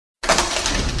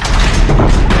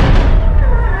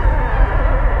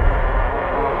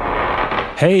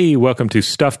Hey, welcome to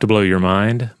Stuff to Blow Your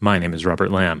Mind. My name is Robert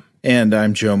Lamb. And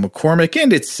I'm Joe McCormick,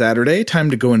 and it's Saturday,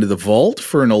 time to go into the vault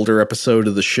for an older episode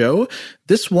of the show.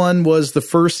 This one was the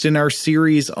first in our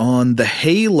series on the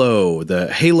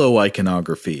Halo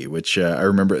iconography, which I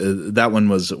remember that one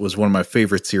was one of my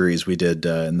favorite series we did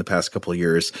in the past couple of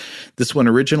years. This one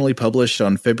originally published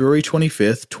on February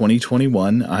 25th,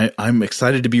 2021. I'm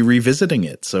excited to be revisiting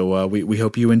it, so we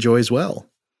hope you enjoy as well.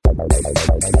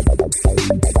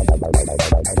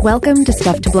 Welcome to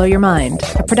Stuff to Blow Your Mind,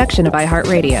 a production of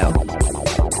iHeartRadio.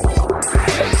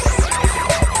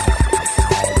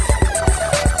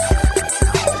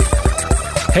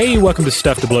 Hey, welcome to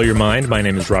Stuff to Blow Your Mind. My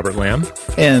name is Robert Lamb.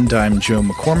 And I'm Joe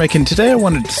McCormick, and today I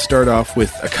wanted to start off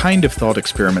with a kind of thought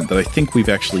experiment that I think we've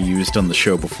actually used on the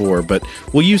show before, but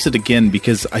we'll use it again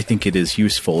because I think it is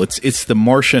useful. It's the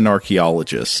Martian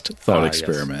archaeologist thought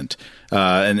experiment.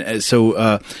 Yes.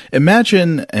 So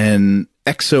imagine an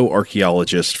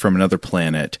exoarchaeologist from another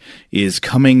planet is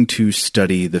coming to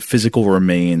study the physical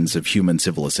remains of human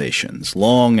civilizations.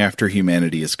 Long after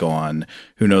humanity is gone,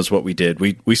 who knows what we did?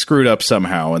 We screwed up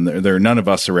somehow, and there are none of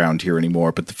us around here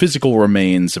anymore, but the physical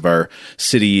remains of our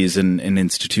cities and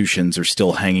institutions are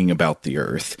still hanging about the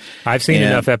Earth. I've seen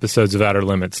enough episodes of Outer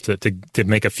Limits to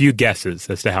make a few guesses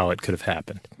as to how it could have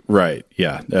happened. Right,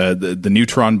 yeah. The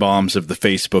neutron bombs of the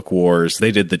Facebook wars,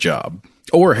 they did the job.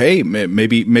 Or, hey,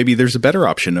 maybe there's a better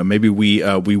option. Maybe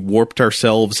we warped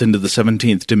ourselves into the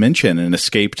 17th dimension and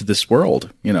escaped this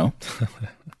world, you know.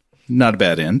 Not a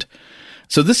bad end.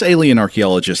 So this alien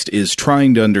archaeologist is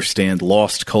trying to understand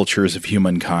lost cultures of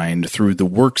humankind through the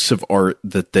works of art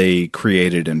that they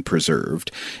created and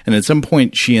preserved. And at some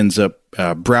point, she ends up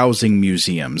browsing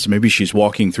museums. Maybe she's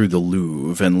walking through the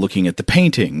Louvre and looking at the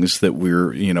paintings that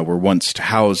were once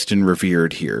housed and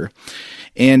revered here.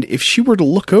 And if she were to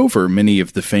look over many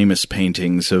of the famous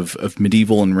paintings of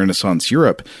medieval and Renaissance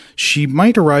Europe, she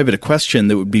might arrive at a question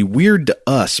that would be weird to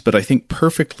us, but I think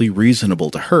perfectly reasonable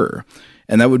to her.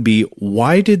 And that would be,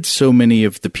 why did so many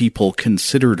of the people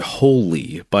considered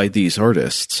holy by these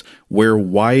artists wear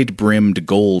wide-brimmed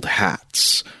gold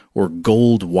hats or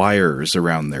gold wires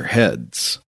around their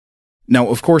heads? Now,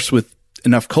 of course, with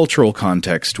enough cultural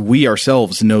context, we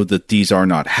ourselves know that these are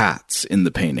not hats in the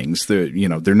paintings.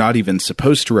 They're not even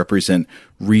supposed to represent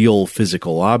real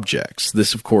physical objects.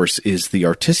 This, of course, is the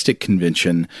artistic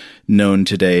convention known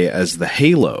today as the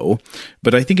halo.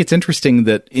 But I think it's interesting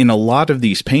that in a lot of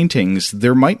these paintings,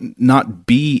 there might not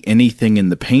be anything in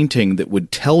the painting that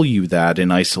would tell you that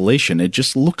in isolation. It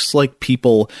just looks like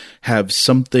people have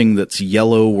something that's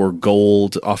yellow or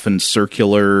gold, often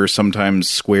circular, sometimes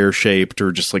square-shaped,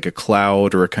 or just like a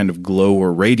cloud or a kind of glow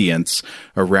or radiance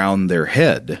around their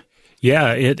head.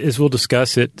 Yeah, as we'll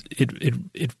discuss, it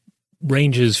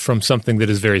ranges from something that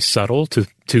is very subtle to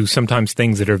sometimes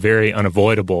things that are very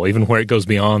unavoidable, even where it goes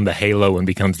beyond the halo and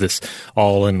becomes this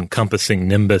all-encompassing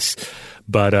nimbus.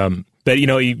 But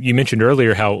you mentioned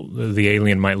earlier how the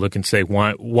alien might look and say,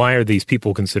 why are these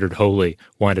people considered holy?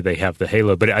 Why do they have the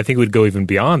halo? But I think it would go even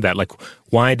beyond that. Like,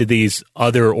 why do these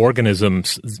other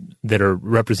organisms that are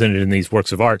represented in these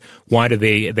works of art, why do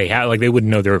they have, like, they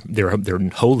wouldn't know they're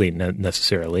holy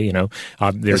necessarily, you know?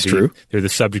 That's true. They're the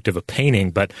subject of a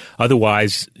painting, but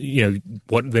otherwise,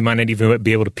 what they might not even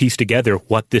be able to piece together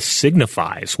what this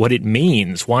signifies, what it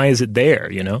means. Why is it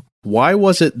there, you know? Why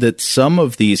was it that some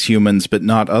of these humans, but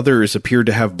not others, appeared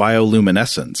to have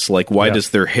bioluminescence? Like, why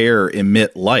does their hair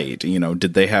emit light?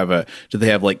 Did they have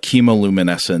like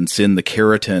chemoluminescence in the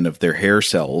keratin of their hair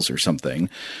cells or something?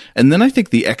 And then I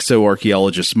think the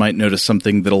exoarchaeologists might notice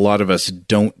something that a lot of us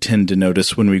don't tend to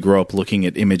notice when we grow up looking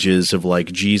at images of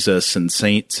like Jesus and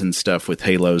saints and stuff with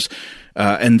halos.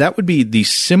 And that would be the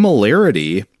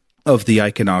similarity of the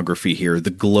iconography here,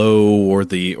 the glow or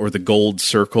the gold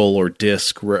circle or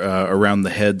disc around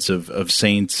the heads of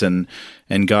saints and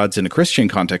gods in a Christian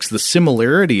context, the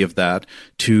similarity of that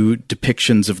to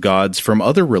depictions of gods from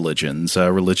other religions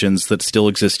that still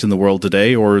exist in the world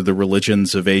today, or the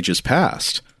religions of ages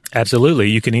past. Absolutely.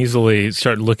 You can easily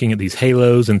start looking at these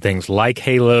halos and things like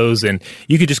halos, and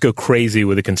you could just go crazy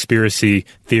with a conspiracy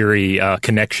theory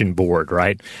connection board,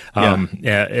 right? I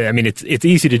mean, it's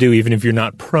easy to do even if you're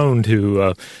not prone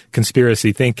to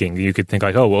conspiracy thinking. You could think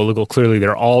like, oh, well, look, clearly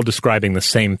they're all describing the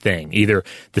same thing, either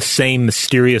the same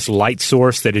mysterious light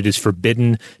source that it is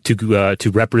forbidden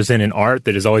to represent in art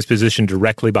that is always positioned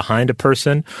directly behind a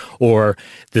person, or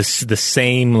the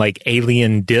same like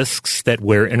alien discs that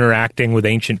we're interacting with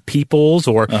ancient peoples,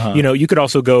 or you could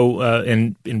also go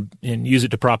and use it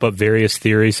to prop up various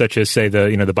theories, such as say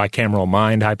the bicameral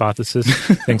mind hypothesis,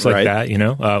 things like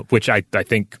that. Which I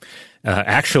think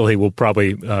actually will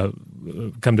probably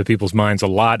come to people's minds a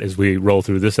lot as we roll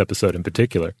through this episode in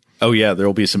particular. Oh, yeah, there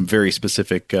will be some very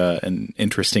specific and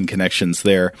interesting connections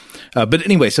there. But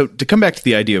anyway, so to come back to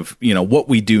the idea of, what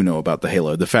we do know about the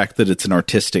halo, the fact that it's an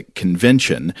artistic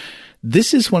convention,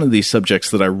 this is one of these subjects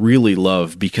that I really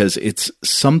love because it's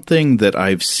something that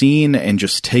I've seen and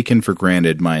just taken for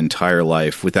granted my entire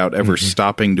life without ever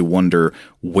stopping to wonder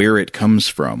where it comes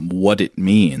from, what it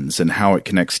means, and how it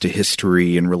connects to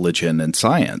history and religion and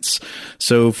science.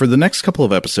 So for the next couple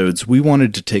of episodes, we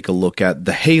wanted to take a look at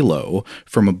the halo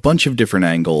from a bunch of different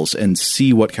angles and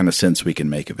see what kind of sense we can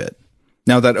make of it.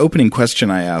 Now, that opening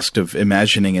question I asked of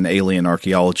imagining an alien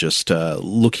archaeologist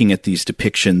looking at these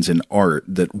depictions in art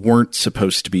that weren't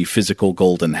supposed to be physical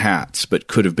golden hats, but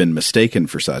could have been mistaken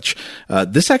for such,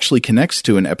 this actually connects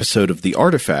to an episode of The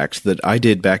Artifact that I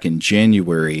did back in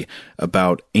January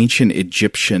about ancient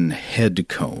Egyptian head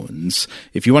cones.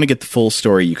 If you want to get the full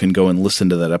story, you can go and listen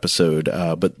to that episode,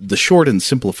 but the short and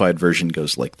simplified version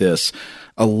goes like this.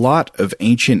 A lot of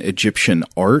ancient Egyptian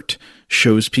art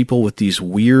shows people with these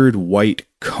weird white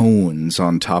cones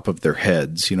on top of their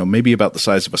heads, maybe about the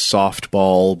size of a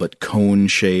softball, but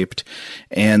cone-shaped.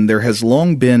 And there has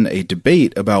long been a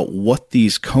debate about what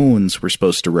these cones were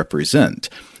supposed to represent.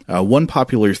 One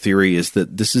popular theory is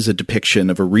that this is a depiction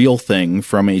of a real thing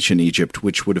from ancient Egypt,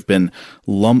 which would have been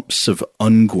lumps of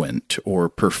unguent or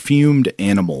perfumed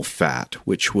animal fat,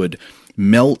 which would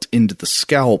melt into the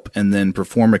scalp and then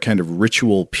perform a kind of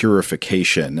ritual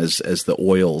purification as the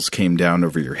oils came down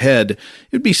over your head. It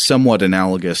would be somewhat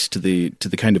analogous to the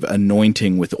kind of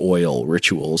anointing with oil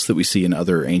rituals that we see in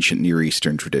other ancient Near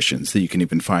Eastern traditions that you can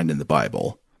even find in the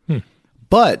Bible.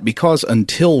 But because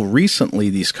until recently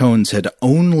these cones had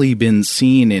only been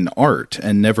seen in art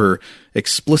and never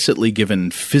explicitly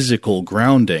given physical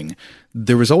grounding,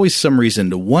 there was always some reason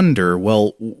to wonder,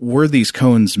 well, were these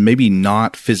cones maybe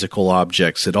not physical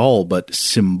objects at all, but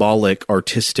symbolic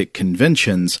artistic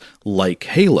conventions like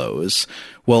halos?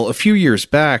 Well, a few years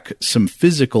back, some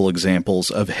physical examples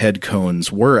of head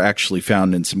cones were actually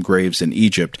found in some graves in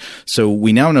Egypt, so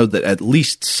we now know that at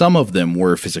least some of them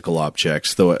were physical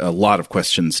objects, though a lot of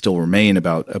questions still remain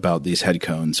about these head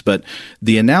cones. But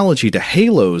the analogy to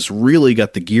halos really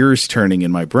got the gears turning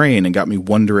in my brain and got me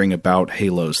wondering about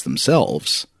halos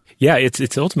themselves. Yeah,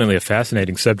 it's ultimately a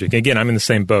fascinating subject. Again, I'm in the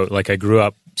same boat. Like, I grew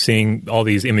up seeing all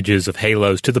these images of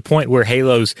halos to the point where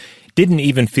halos didn't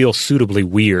even feel suitably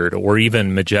weird or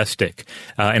even majestic.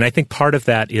 And I think part of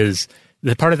that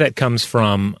comes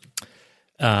from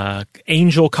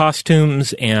angel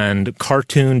costumes and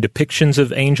cartoon depictions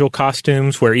of angel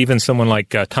costumes, where even someone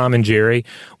like Tom and Jerry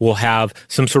will have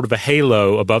some sort of a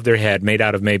halo above their head made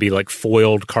out of maybe like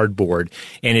foiled cardboard,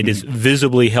 and it is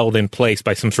visibly held in place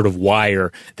by some sort of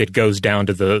wire that goes down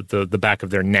to the back of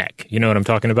their neck. You know what I'm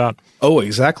talking about? Oh,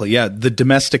 exactly. Yeah, the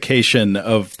domestication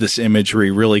of this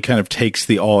imagery really kind of takes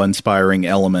the awe-inspiring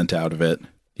element out of it.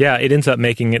 Yeah, it ends up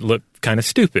making it look kind of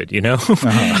stupid, And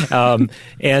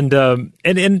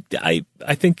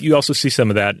I think you also see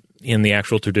some of that in the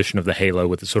actual tradition of the halo,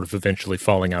 with it sort of eventually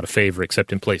falling out of favor,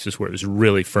 except in places where it was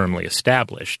really firmly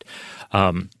established.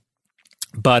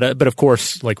 But of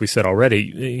course, like we said already,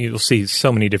 you'll see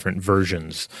so many different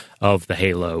versions of the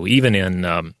halo, even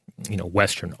in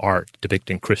Western art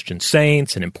depicting Christian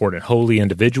saints and important holy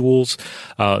individuals.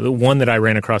 The one that I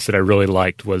ran across that I really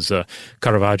liked was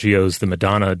Caravaggio's The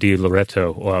Madonna di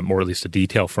Loreto, or at least a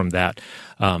detail from that.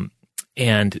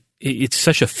 And it's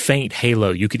such a faint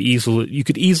halo, you could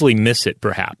easily miss it,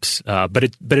 perhaps.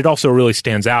 But it also really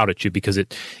stands out at you because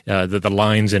the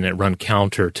lines in it run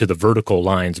counter to the vertical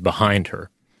lines behind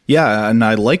her. Yeah, and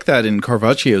I like that in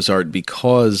Caravaggio's art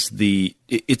because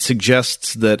it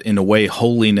suggests that, in a way,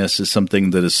 holiness is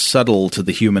something that is subtle to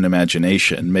the human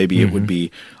imagination. Maybe it would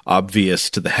be obvious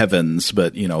to the heavens,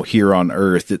 but, here on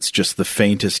Earth, it's just the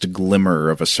faintest glimmer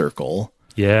of a circle.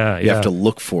 Yeah, You have to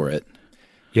look for it.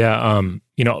 Yeah,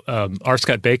 R.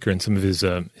 Scott Baker, in some of his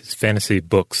fantasy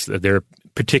books, they're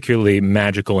particularly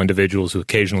magical individuals who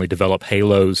occasionally develop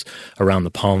halos around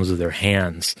the palms of their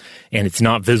hands. And it's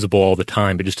not visible all the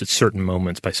time, but just at certain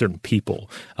moments by certain people.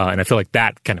 And I feel like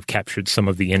that kind of captured some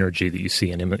of the energy that you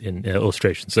see in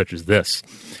illustrations such as this.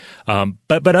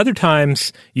 But other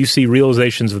times you see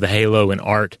realizations of the halo in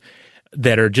art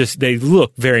that are they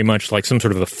look very much like some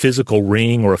sort of a physical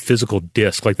ring or a physical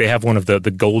disc. Like they have one of the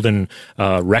golden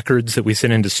records that we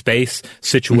send into space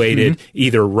situated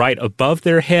either right above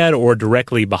their head or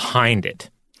directly behind it.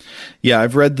 Yeah,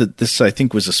 I've read that this, I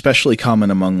think, was especially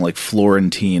common among like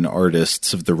Florentine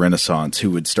artists of the Renaissance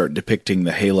who would start depicting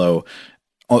the halo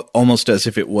almost as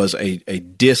if it was a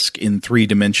disc in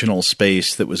three-dimensional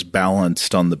space that was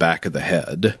balanced on the back of the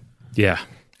head. Yeah.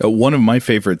 One of my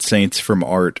favorite saints from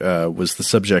art was the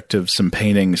subject of some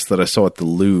paintings that I saw at the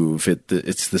Louvre.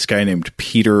 It's this guy named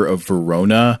Peter of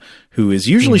Verona, who is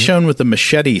usually shown with a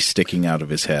machete sticking out of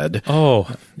his head. Oh,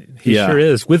 he sure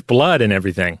is, with blood and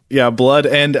everything. Yeah, blood.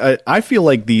 And I feel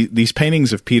like these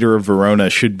paintings of Peter of Verona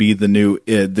should be the new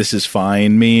 "This is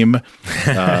fine" meme,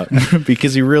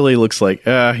 because he really looks like,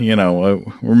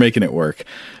 we're making it work.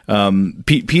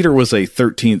 Peter was a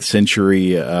 13th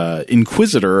century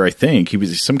inquisitor, I think. He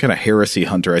was some kind of heresy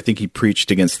hunter. I think he preached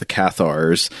against the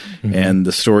Cathars. And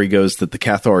the story goes that the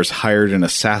Cathars hired an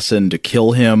assassin to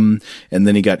kill him, and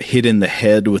then he got hit in the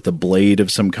head with a blade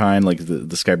of some kind, like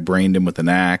this guy brained him with an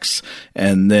axe.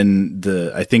 And then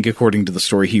I think according to the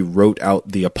story, he wrote out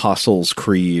the Apostles'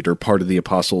 Creed, or part of the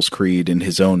Apostles' Creed, in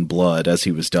his own blood as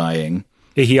he was dying.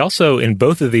 He also, in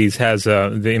both of these, has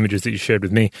the images that you shared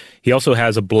with me, he also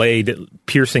has a blade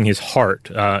piercing his heart.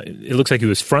 It looks like he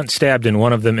was front stabbed in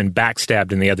one of them and back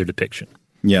stabbed in the other depiction.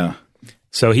 Yeah.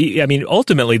 So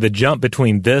ultimately the jump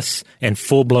between this and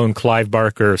full-blown Clive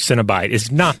Barker Cenobite is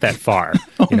not that far.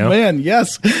 Man,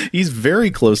 yes. He's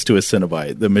very close to a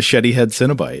Cenobite, the machete head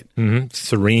Cenobite. Mm-hmm.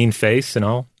 Serene face and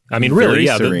all. Really,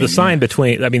 yeah, the sign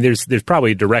between, there's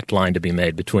probably a direct line to be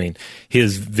made between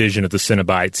his vision of the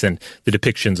Cenobites and the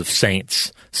depictions of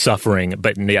saints suffering,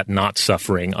 but yet not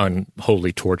suffering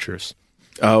unholy tortures.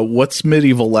 What's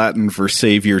medieval Latin for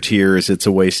save your tears, it's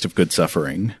a waste of good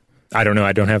suffering? I don't know.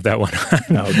 I don't have that one.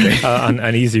 Okay.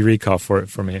 An easy recall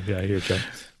for me. Yeah, here, Joe.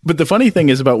 But the funny thing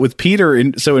is with Peter,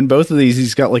 in both of these,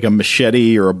 he's got like a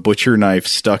machete or a butcher knife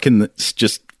stuck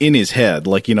just in his head,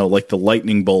 like the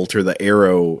lightning bolt or the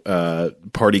arrow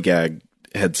party gag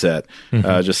headset,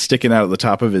 just sticking out at the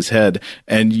top of his head.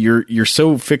 And you're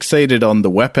so fixated on the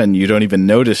weapon, you don't even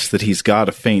notice that he's got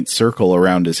a faint circle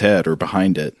around his head or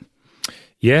behind it.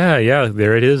 Yeah,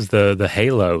 there it is, the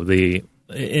halo. I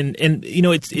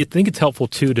think it's helpful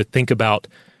too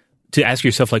to ask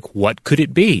yourself, like, what could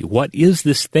it be? What is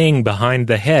this thing behind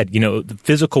the head? The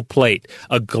physical plate,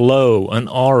 a glow, an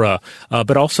aura,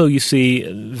 but also you see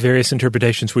various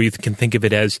interpretations where you can think of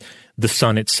it as the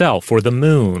sun itself or the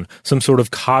moon, some sort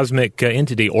of cosmic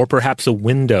entity, or perhaps a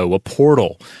window, a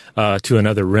portal to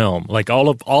another realm. Like all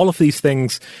of these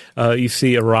things you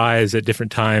see arise at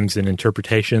different times in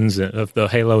interpretations of the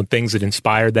halo, and things that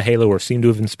inspired the halo or seem to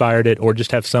have inspired it, or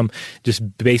just have some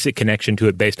just basic connection to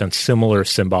it based on similar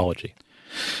symbology.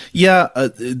 Yeah,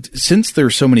 since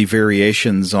there's so many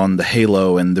variations on the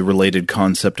halo and the related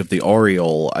concept of the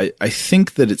aureole, I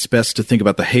think that it's best to think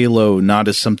about the halo not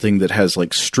as something that has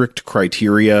like strict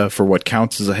criteria for what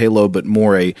counts as a halo, but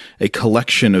more a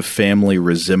collection of family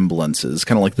resemblances,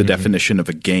 kind of like the definition of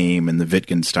a game in the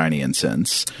Wittgensteinian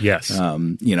sense. Yes.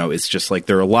 It's just like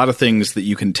there are a lot of things that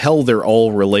you can tell they're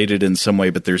all related in some way,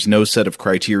 but there's no set of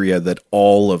criteria that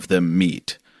all of them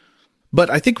meet. But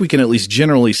I think we can at least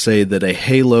generally say that a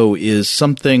halo is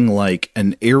something like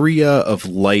an area of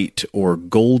light or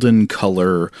golden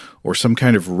color or some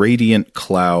kind of radiant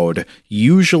cloud,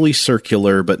 usually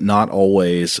circular but not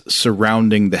always,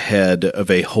 surrounding the head of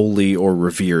a holy or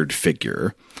revered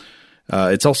figure.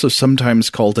 It's also sometimes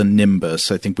called a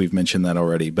nimbus. I think we've mentioned that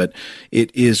already, but it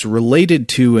is related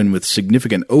to and with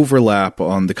significant overlap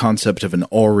on the concept of an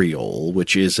aureole,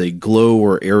 which is a glow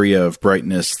or area of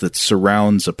brightness that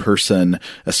surrounds a person,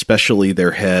 especially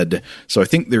their head. So I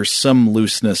think there's some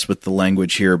looseness with the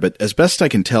language here, but as best I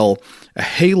can tell, a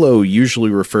halo usually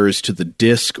refers to the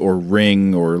disc or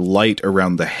ring or light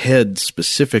around the head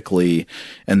specifically,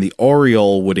 and the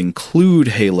aureole would include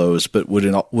halos, but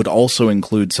would also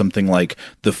include something like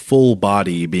the full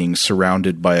body being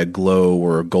surrounded by a glow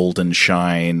or a golden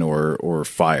shine or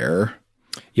fire.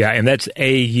 Yeah, and that's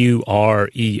A-U-R-E-O-L-E,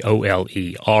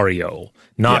 aureole,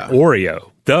 not Oreo.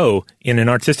 Though, in an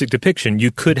artistic depiction, you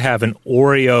could have an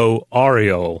Oreo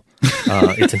aureole.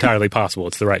 It's entirely possible.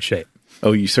 It's the right shape.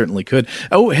 Oh, you certainly could.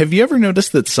 Oh, have you ever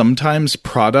noticed that sometimes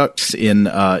products in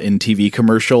TV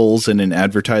commercials and in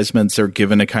advertisements are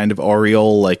given a kind of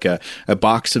aureole, like a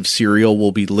box of cereal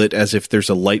will be lit as if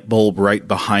there's a light bulb right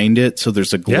behind it, so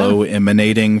there's a glow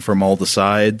emanating from all the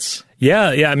sides?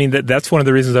 Yeah. I mean, that's one of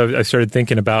the reasons I started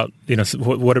thinking about,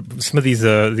 what are some of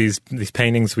these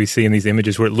paintings we see in these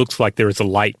images where it looks like there is a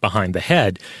light behind the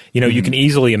head. You can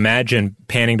easily imagine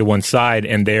panning to one side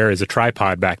and there is a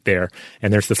tripod back there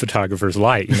and there's the photographer's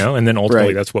light, and then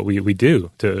ultimately that's what we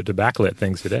do to backlit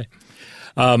things today.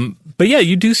 But yeah,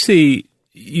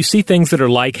 you see things that are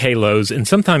like halos and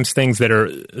sometimes things that are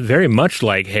very much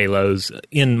like halos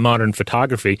in modern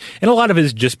photography. And a lot of it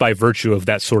is just by virtue of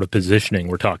that sort of positioning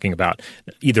we're talking about.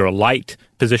 Either a light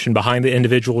positioned behind the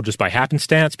individual just by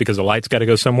happenstance because the light's got to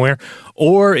go somewhere,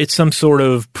 or it's some sort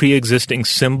of pre-existing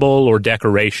symbol or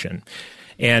decoration.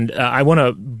 And I want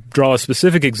to draw a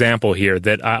specific example here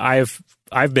that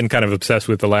I've been kind of obsessed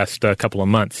with the last couple of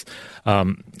months.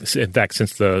 In fact,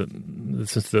 since the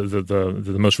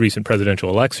most recent presidential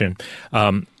election,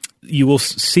 you will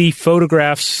see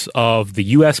photographs of the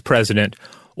U.S. president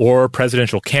or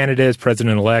presidential candidates,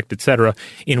 president-elect, etc.,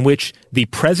 in which the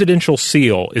presidential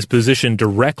seal is positioned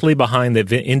directly behind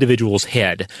the individual's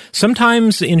head,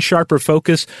 sometimes in sharper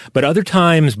focus, but other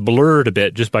times blurred a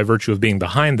bit just by virtue of being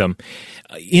behind them,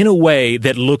 in a way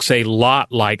that looks a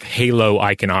lot like halo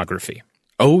iconography.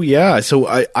 Oh, yeah. So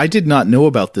I did not know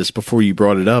about this before you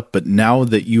brought it up, but now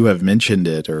that you have mentioned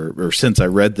it, or since I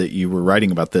read that you were writing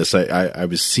about this, I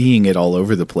was seeing it all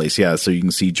over the place. Yeah, so you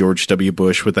can see George W.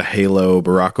 Bush with a halo,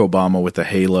 Barack Obama with a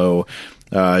halo.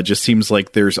 It just seems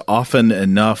like there's often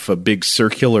enough a big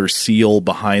circular seal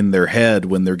behind their head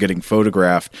when they're getting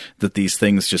photographed that these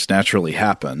things just naturally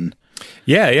happen.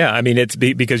 Yeah. I mean, it's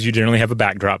because you generally have a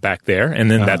backdrop back there, and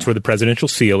then that's where the presidential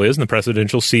seal is, and the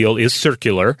presidential seal is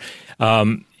circular.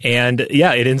 And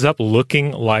yeah, it ends up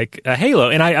looking like a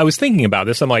halo. And I was thinking about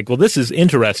this. I'm like, well, this is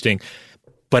interesting,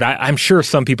 but I'm sure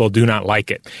some people do not like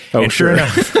it. Oh, and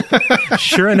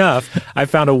sure enough, I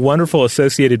found a wonderful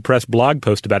Associated Press blog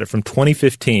post about it from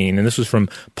 2015, and this was from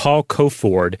Paul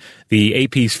Coford, the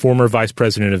AP's former vice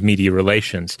president of media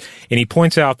relations. And he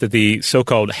points out that the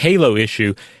so-called halo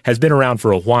issue has been around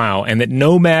for a while, and that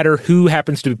no matter who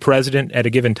happens to be president at a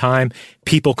given time,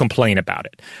 people complain about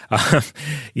it.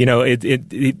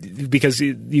 Because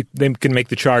they can make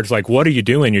the charge like, what are you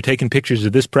doing? You're taking pictures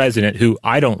of this president who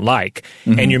I don't like,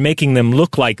 and you're making them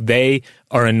look like they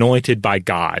are anointed by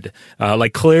God.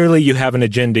 Like clearly you have an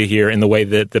agenda here in the way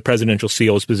that the presidential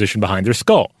seal is positioned behind their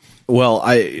skull. Well,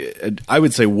 I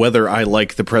would say whether I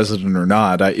like the president or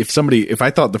not, if I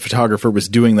thought the photographer was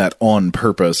doing that on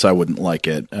purpose, I wouldn't like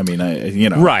it. I mean,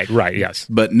 Right, yes.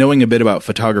 But knowing a bit about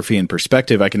photography and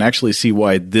perspective, I can actually see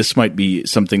why this might be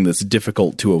something that's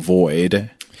difficult to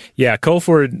avoid. Yeah,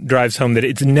 Colford drives home that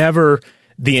it's never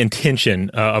the intention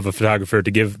of a photographer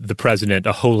to give the president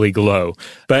a holy glow.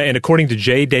 And according to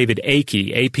J. David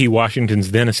Akey, AP Washington's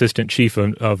then assistant chief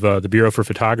of the Bureau for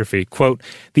Photography, quote,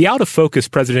 the out-of-focus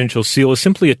presidential seal is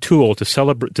simply a tool to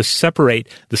separate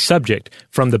the subject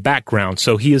from the background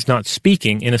so he is not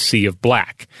speaking in a sea of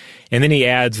black. And then he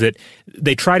adds that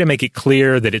they try to make it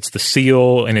clear that it's the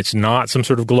seal and it's not some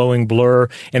sort of glowing blur.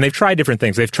 And they've tried different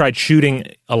things. They've tried shooting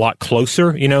a lot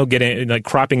closer, getting like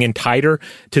cropping in tighter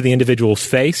to the individual's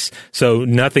face so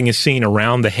nothing is seen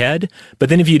around the head. But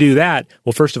then if you do that,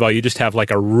 well, first of all, you just have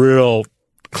like a real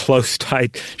close,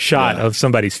 tight shot of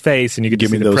somebody's face, and you can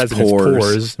see the president's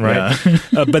pores, right?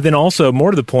 Yeah. But then also,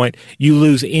 more to the point, you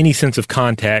lose any sense of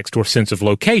context or sense of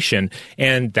location,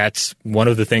 and that's one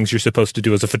of the things you're supposed to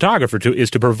do as a photographer,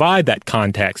 is to provide that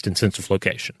context and sense of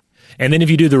location. And then if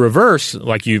you do the reverse,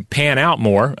 like you pan out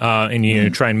more and you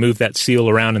try and move that seal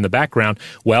around in the background,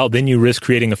 well, then you risk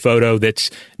creating a photo that's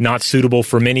not suitable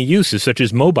for many uses, such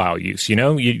as mobile use. You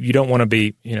don't want to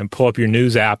be, pull up your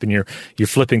news app and you're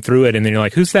flipping through it, and then you're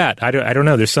like, who's that? I don't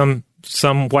know. There's some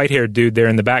white-haired dude there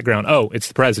in the background. Oh, it's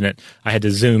the president. I had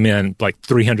to zoom in like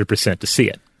 300% to see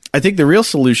it. I think the real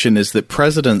solution is that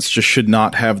presidents just should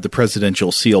not have the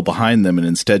presidential seal behind them, and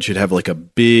instead should have like a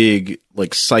big,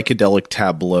 like psychedelic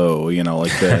tableau,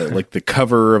 like the like the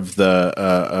cover of the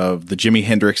Jimi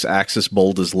Hendrix Axis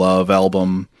Bold as Love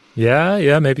album.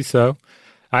 Yeah, maybe so.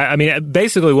 I mean,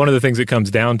 basically, one of the things it comes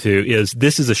down to is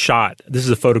this is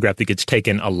a photograph that gets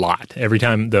taken a lot every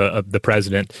time the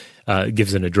president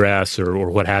gives an address or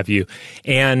what have you.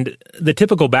 And the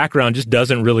typical background just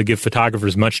doesn't really give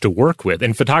photographers much to work with.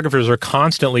 And photographers are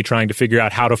constantly trying to figure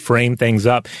out how to frame things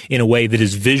up in a way that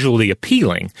is visually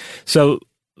appealing. So,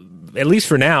 at least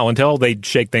for now, until they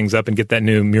shake things up and get that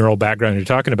new mural background you're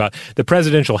talking about, the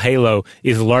presidential halo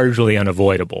is largely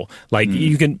unavoidable. Like,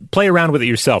 you can play around with it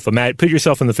yourself. Put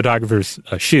yourself in the photographer's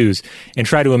shoes and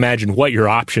try to imagine what your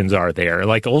options are there.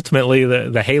 Like, ultimately,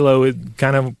 the halo is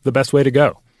kind of the best way to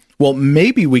go. Well,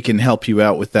 maybe we can help you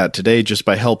out with that today just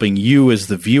by helping you as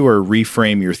the viewer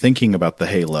reframe your thinking about the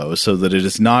halo so that it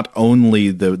is not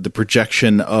only the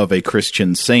projection of a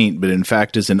Christian saint, but in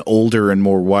fact is an older and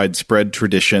more widespread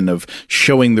tradition of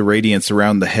showing the radiance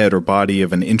around the head or body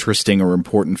of an interesting or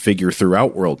important figure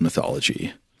throughout world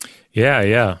mythology.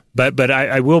 Yeah. But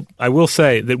I will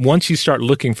say that once you start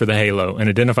looking for the halo and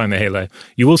identifying the halo,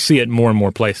 you will see it more and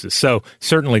more places. So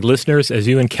certainly, listeners, as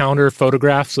you encounter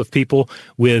photographs of people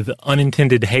with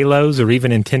unintended halos or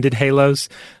even intended halos,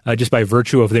 just by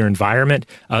virtue of their environment,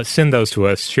 send those to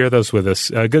us. Share those with us.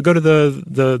 Go to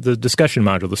the discussion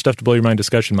module, the Stuff to Blow Your Mind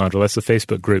discussion module. That's the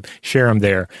Facebook group. Share them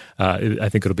there. I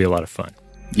think it'll be a lot of fun.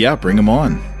 Yeah, bring them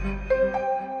on.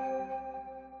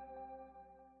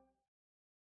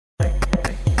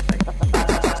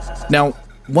 Now,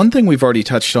 one thing we've already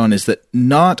touched on is that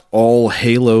not all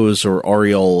halos or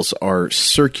aureoles are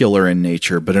circular in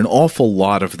nature, but an awful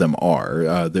lot of them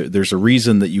are. There's a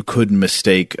reason that you could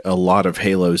mistake a lot of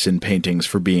halos in paintings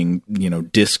for being,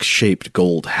 disc-shaped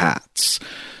gold hats.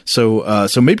 So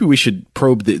maybe we should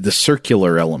probe the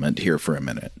circular element here for a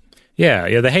minute.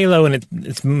 Yeah. The halo in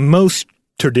its most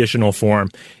traditional form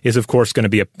is, of course, going to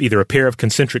be either a pair of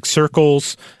concentric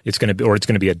circles. It's going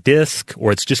to be a disc,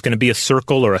 or it's just going to be a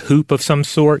circle or a hoop of some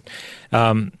sort.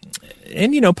 And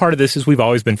part of this is we've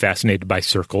always been fascinated by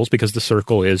circles because the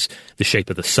circle is the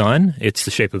shape of the sun. It's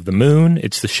the shape of the moon.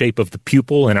 It's the shape of the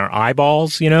pupil in our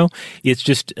eyeballs. It's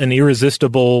just an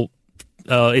irresistible.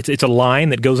 It's a line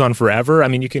that goes on forever. I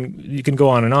mean, you can go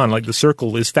on and on. Like the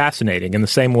circle is fascinating in the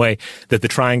same way that the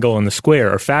triangle and the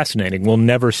square are fascinating. We'll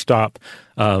never stop,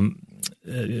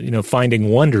 finding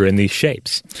wonder in these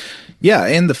shapes. Yeah,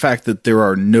 and the fact that there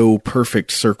are no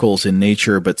perfect circles in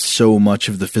nature, but so much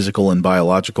of the physical and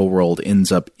biological world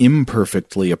ends up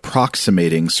imperfectly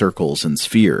approximating circles and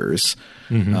spheres.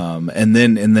 Mm-hmm. And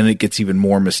then it gets even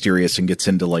more mysterious and gets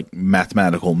into like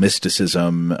mathematical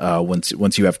mysticism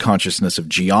once you have consciousness of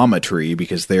geometry,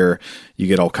 because there you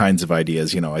get all kinds of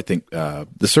ideas. I think the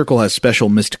circle has special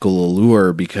mystical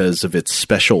allure because of its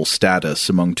special status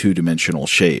among two-dimensional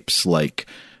shapes, like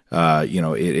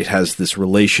it has this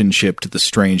relationship to the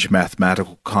strange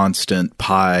mathematical constant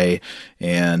pi,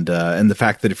 and the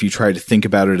fact that if you try to think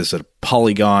about it as a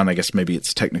polygon, I guess maybe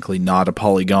it's technically not a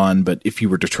polygon, but if you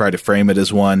were to try to frame it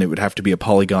as one, it would have to be a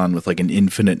polygon with like an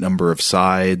infinite number of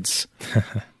sides.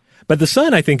 But the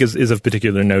sun, I think, is of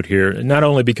particular note here, not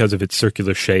only because of its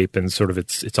circular shape and sort of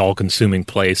its all-consuming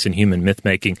place in human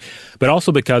myth-making, but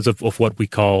also because of what we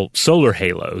call solar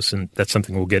halos, and that's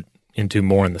something we'll get into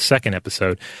more in the second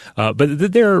episode.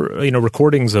 But there are,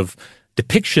 recordings of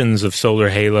depictions of solar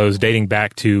halos dating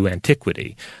back to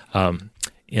antiquity.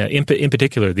 In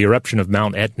particular, the eruption of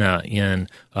Mount Etna in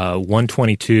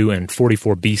 122 and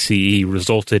 44 BCE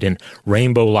resulted in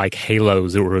rainbow-like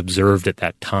halos that were observed at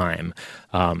that time.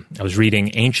 I was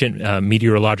reading Ancient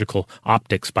Meteorological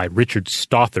Optics by Richard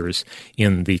Stothers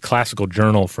in the Classical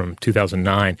Journal from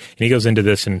 2009, and he goes into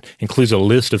this and includes a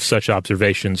list of such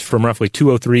observations from roughly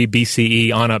 203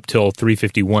 BCE on up till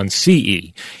 351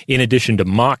 CE, in addition to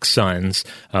mock suns,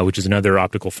 which is another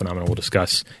optical phenomenon we'll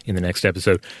discuss in the next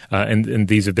episode, and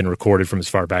these have been recorded from as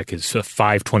far back as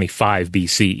 525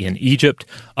 BC in Egypt,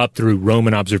 up through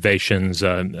Roman observations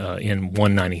in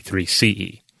 193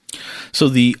 CE. So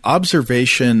the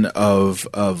observation of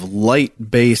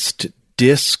light-based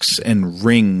disks and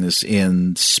rings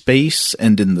in space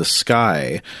and in the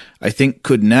sky, I think,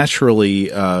 could naturally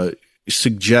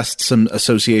suggest some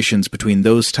associations between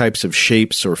those types of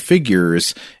shapes or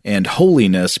figures and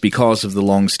holiness because of the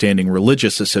long-standing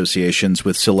religious associations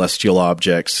with celestial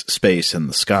objects, space, and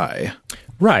the sky.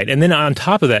 Right, and then on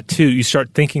top of that, too, you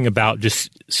start thinking about just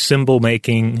symbol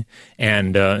making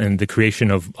and the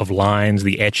creation of lines,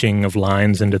 the etching of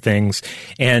lines into things.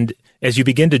 And as you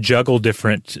begin to juggle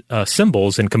different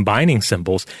symbols and combining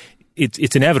symbols,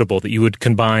 it's inevitable that you would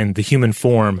combine the human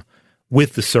form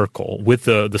with the circle, with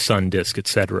the sun disk,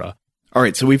 etc. All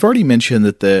right, so we've already mentioned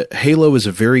that the halo is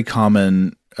a very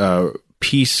common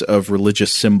piece of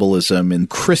religious symbolism in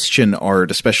Christian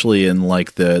art, especially in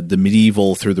like the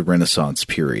medieval through the Renaissance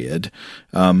period.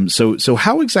 So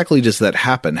how exactly does that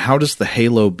happen? How does the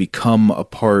halo become a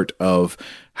part of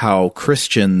how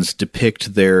Christians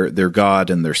depict their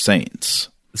God and their saints?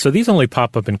 So these only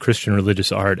pop up in Christian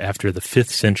religious art after the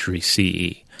 5th century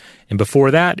CE. And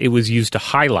before that, it was used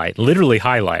to literally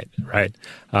highlight, right,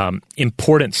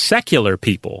 important secular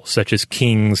people, such as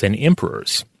kings and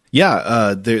emperors.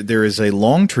 Yeah, there is a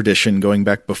long tradition going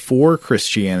back before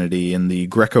Christianity in the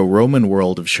Greco-Roman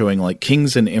world of showing like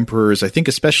kings and emperors, I think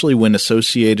especially when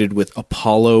associated with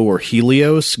Apollo or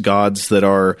Helios, gods that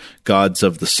are gods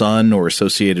of the sun or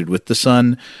associated with the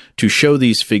sun, to show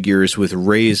these figures with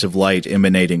rays of light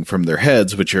emanating from their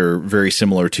heads, which are very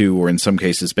similar to, or in some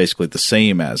cases basically the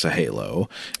same as, a halo.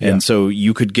 Yeah. And so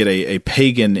you could get a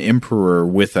pagan emperor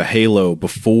with a halo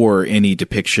before any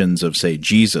depictions of, say,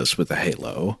 Jesus with a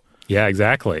halo. Yeah,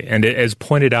 exactly. And as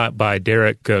pointed out by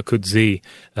Derek Coetzee,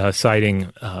 citing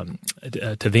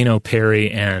Tavenno,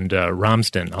 Perry, and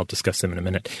Ramsden, I'll discuss them in a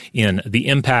minute, in The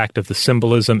Impact of the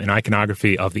Symbolism and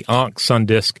Iconography of the Ankh, Sun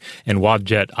Disk, and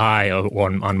Wadjet Eye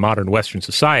on Modern Western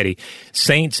Society,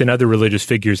 saints and other religious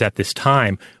figures at this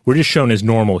time were just shown as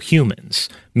normal humans.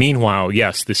 Meanwhile,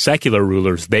 yes, the secular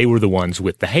rulers, they were the ones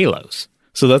with the halos.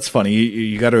 So that's funny.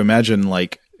 You got to imagine,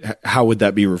 like, how would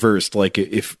that be reversed? Like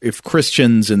if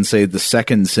Christians in, say, the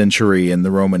 2nd century in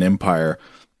the Roman Empire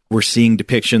were seeing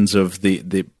depictions of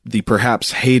the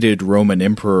perhaps hated Roman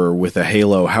emperor with a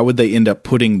halo, how would they end up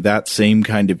putting that same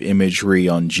kind of imagery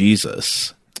on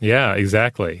Jesus? Yeah,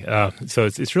 exactly. So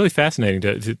it's really fascinating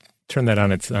to turn that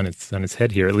on its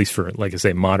head here, at least for, like I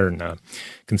say, modern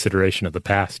consideration of the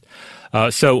past.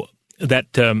 So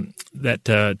that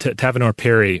Tavenno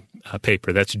Perry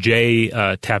paper. That's J.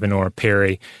 Tavenno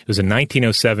Perry. It was a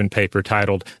 1907 paper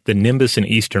titled "The Nimbus in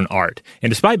Eastern Art." And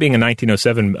despite being a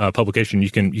 1907 publication, you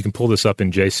can pull this up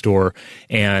in JSTOR,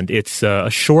 and it's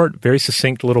a short, very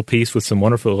succinct little piece with some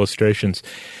wonderful illustrations.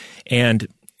 And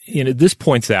this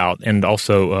points out, and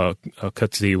also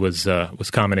Coetzee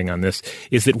was commenting on this,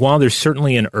 is that while there's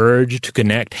certainly an urge to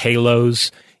connect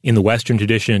halos in the Western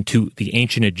tradition to the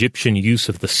ancient Egyptian use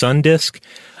of the sun disk,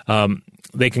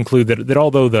 they conclude that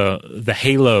although the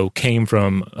halo came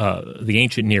from the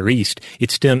ancient Near East, it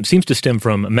seems to stem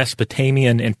from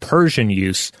Mesopotamian and Persian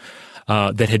use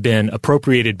that had been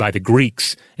appropriated by the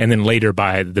Greeks and then later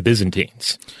by the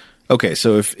Byzantines. Okay,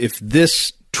 so if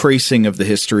this tracing of the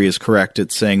history is correct,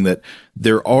 it's saying that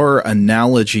there are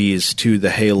analogies to the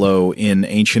halo in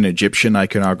ancient Egyptian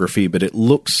iconography, but it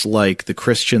looks like the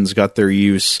Christians got their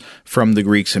use from the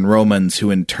Greeks and Romans,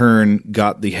 who in turn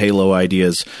got the halo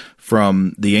ideas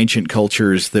from the ancient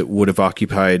cultures that would have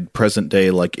occupied present day,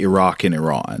 like Iraq and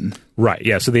Iran. Right.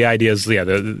 Yeah. So the idea is,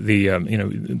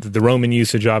 the Roman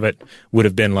usage of it would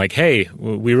have been like, hey,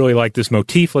 we really like this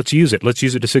motif. Let's use it. Let's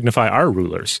use it to signify our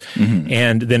rulers. Mm-hmm.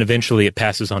 And then eventually it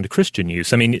passes on to Christian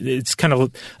use. I mean, it's kind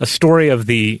of a story of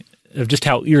just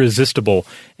how irresistible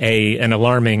an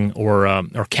alarming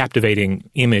or captivating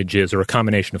image is, or a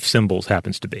combination of symbols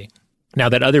happens to be. Now,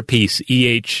 that other piece,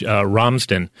 E.H.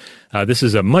 Ramsden, this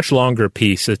is a much longer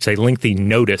piece. It's a lengthy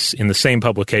notice in the same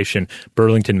publication,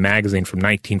 Burlington Magazine from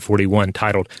 1941,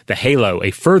 titled "The Halo,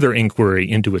 a Further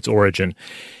Inquiry into Its Origin."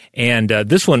 And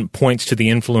this one points to the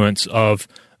influence of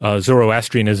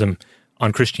Zoroastrianism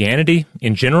on Christianity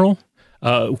in general,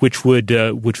 which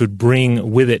would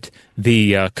bring with it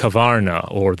the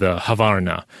Kavarna, or the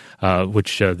Havarna,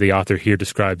 which the author here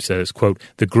describes as, quote,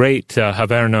 "the great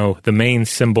Havarno, the main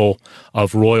symbol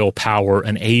of royal power,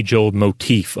 an age-old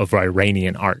motif of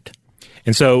Iranian art."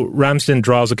 And so Ramsden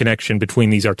draws a connection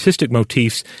between these artistic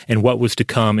motifs and what was to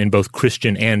come in both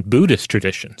Christian and Buddhist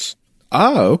traditions.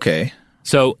 Ah, okay.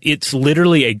 So it's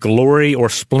literally a glory or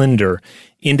splendor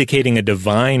indicating a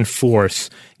divine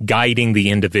force guiding the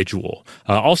individual.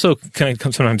 Also kind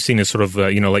of sometimes seen as sort of,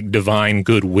 like divine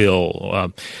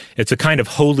goodwill. It's a kind of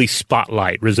holy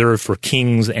spotlight reserved for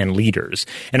kings and leaders.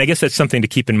 And I guess that's something to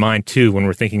keep in mind, too, when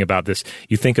we're thinking about this.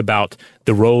 You think about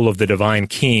the role of the divine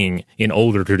king in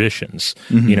older traditions.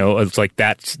 Mm-hmm. It's like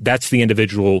that's the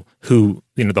individual who,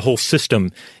 the whole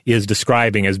system is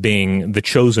describing as being the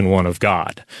chosen one of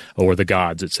God, or the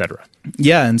gods, etc.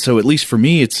 Yeah, and so at least for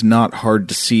me, it's not hard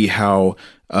to see how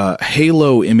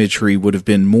halo imagery would have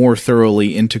been more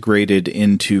thoroughly integrated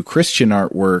into Christian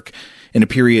artwork in a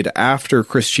period after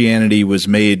Christianity was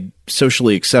made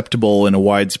socially acceptable in a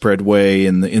widespread way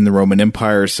in the Roman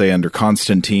Empire, say under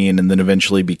Constantine, and then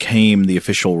eventually became the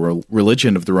official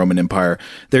religion of the Roman Empire.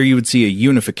 There you would see a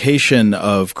unification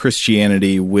of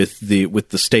Christianity with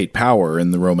the state power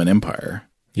in the Roman Empire.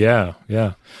 Yeah,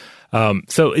 yeah.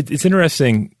 So it's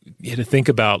interesting to think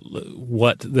about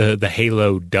what the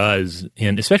halo does,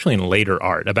 especially in later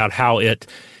art, about how it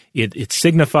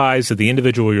signifies that the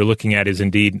individual you're looking at is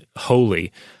indeed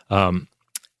holy.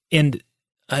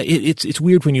 It's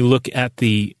weird when you look at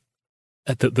the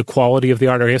quality of the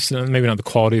art, or I guess maybe not the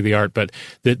quality of the art, but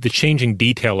the changing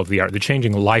detail of the art, the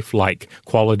changing lifelike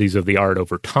qualities of the art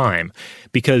over time,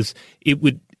 because it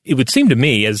would seem to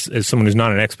me, as someone who's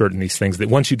not an expert in these things, that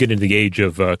once you get into the age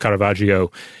of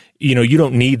Caravaggio, you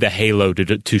don't need the halo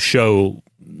to show,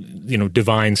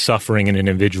 divine suffering in an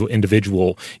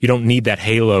individual. You don't need that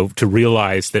halo to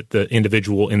realize that the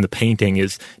individual in the painting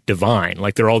is divine.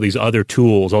 Like, there are all these other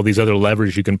tools, all these other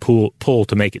levers you can pull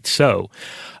to make it so.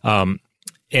 And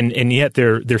yet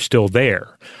they're still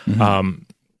there.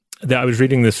 Mm-hmm. I was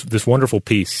reading this wonderful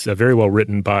piece, very well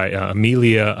written by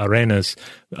Amelia Arenas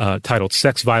titled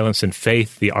Sex, Violence, and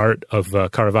Faith, The Art of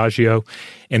Caravaggio.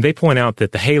 And they point out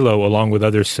that the halo, along with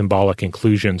other symbolic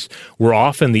inclusions, were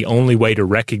often the only way to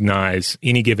recognize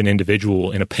any given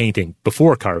individual in a painting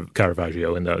before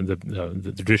Caravaggio and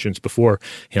the traditions before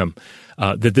him,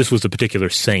 that this was a particular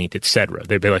saint, etc.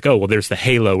 They'd be like, oh, well, there's the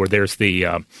halo, or there's the,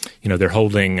 they're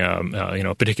holding,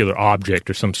 a particular object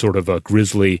or some sort of a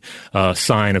grisly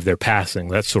sign of their passing,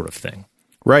 that sort of thing.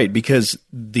 Right, because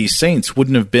the saints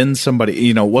wouldn't have been somebody,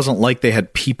 it wasn't like they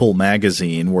had People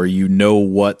magazine where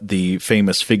what the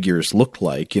famous figures looked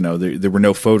like. There were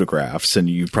no photographs, and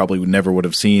you probably never would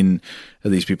have seen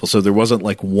these people. So there wasn't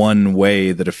like one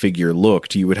way that a figure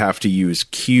looked. You would have to use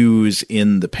cues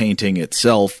in the painting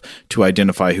itself to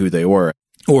identify who they were,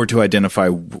 or to identify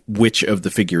which of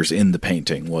the figures in the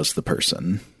painting was the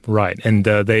person. Right, and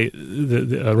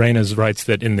Arenas writes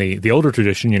that in the older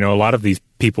tradition, a lot of these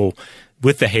people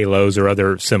with the halos or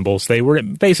other symbols, they were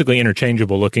basically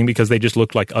interchangeable looking because they just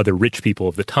looked like other rich people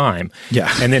of the time.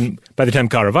 Yeah. And then by the time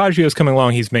Caravaggio is coming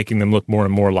along, he's making them look more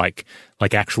and more like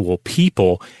actual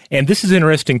people. And this is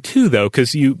interesting too, though,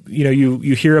 because you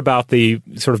hear about the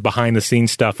sort of behind the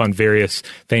scenes stuff on various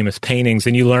famous paintings,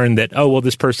 and you learn that, oh, well,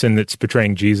 this person that's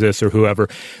portraying Jesus or whoever,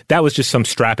 that was just some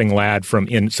strapping lad from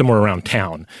somewhere around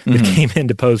town that came in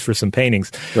to pose for some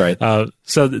paintings. Right.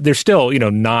 So they're still,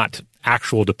 not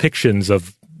actual depictions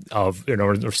of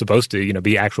or supposed to,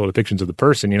 be actual depictions of the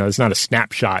person. It's not a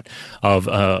snapshot of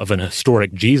an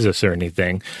historic Jesus or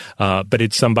anything, but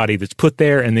it's somebody that's put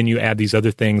there, and then you add these other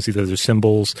things, these other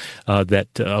symbols that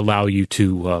allow you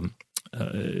to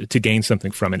gain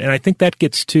something from it. And I think that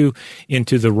gets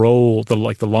into the role, the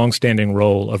long-standing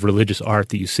role of religious art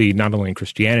that you see not only in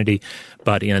Christianity,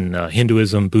 but in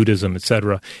Hinduism, Buddhism,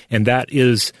 etc. And that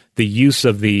is the use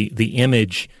of the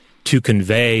image to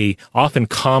convey often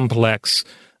complex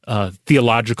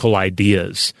theological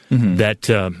ideas that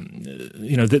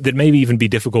that maybe even be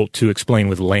difficult to explain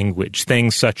with language.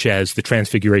 Things such as the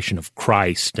transfiguration of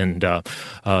Christ and the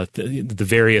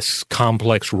various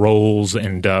complex roles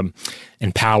and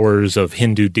powers of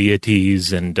Hindu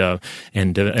deities and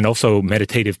also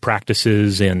meditative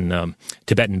practices in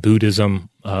Tibetan Buddhism.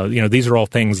 These are all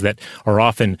things that are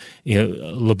often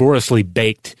laboriously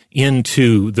baked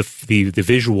into the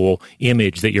visual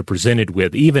image that you're presented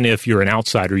with. Even if you're an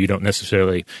outsider, you don't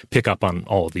necessarily pick up on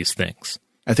all of these things.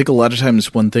 I think a lot of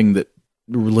times one thing that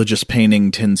religious painting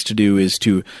tends to do is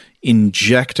to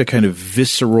inject a kind of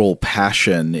visceral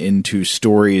passion into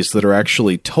stories that are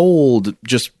actually told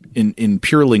just in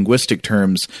pure linguistic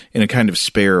terms in a kind of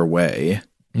spare way.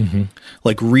 Mm-hmm.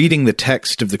 Like reading the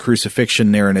text of the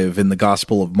crucifixion narrative in the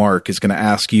Gospel of Mark is going to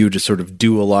ask you to sort of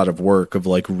do a lot of work of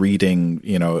like reading,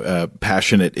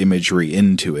 passionate imagery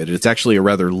into it. It's actually a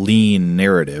rather lean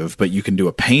narrative, but you can do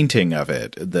a painting of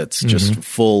it that's just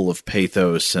full of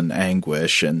pathos and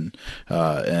anguish and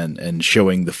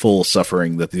showing the full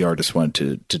suffering that the artist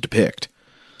wanted to depict.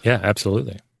 Yeah,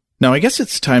 absolutely. Now, I guess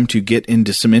it's time to get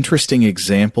into some interesting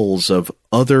examples of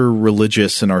other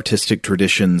religious and artistic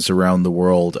traditions around the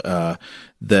world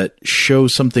that show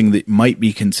something that might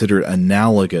be considered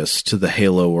analogous to the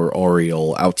halo or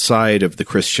aureole outside of the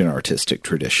Christian artistic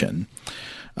tradition.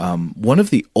 One of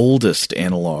the oldest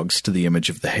analogs to the image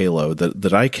of the halo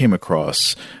that I came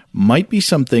across might be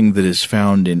something that is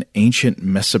found in ancient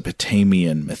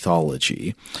Mesopotamian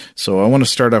mythology. So I want to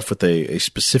start off with a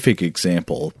specific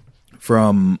example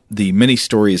from the many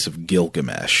stories of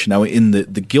Gilgamesh. Now, in the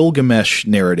Gilgamesh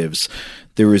narratives,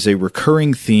 there is a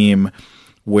recurring theme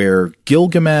where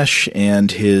Gilgamesh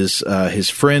and his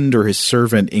friend or his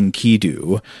servant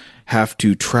Enkidu have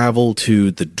to travel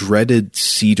to the dreaded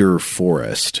cedar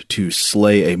forest to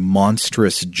slay a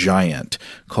monstrous giant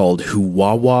called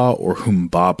Huwawa or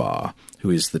Humbaba, who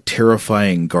is the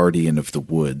terrifying guardian of the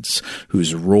woods,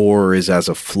 whose roar is as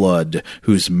a flood,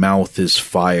 whose mouth is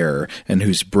fire, and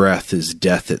whose breath is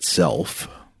death itself.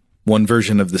 One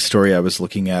version of the story I was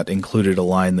looking at included a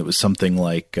line that was something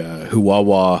like,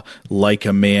 Huwawa, like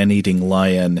a man-eating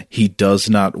lion, he does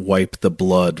not wipe the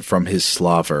blood from his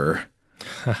slaver.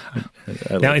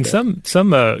 Now, in some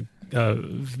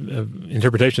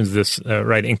interpretations of this,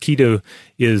 right, Enkidu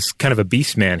is kind of a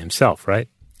beast man himself, right?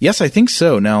 Yes, I think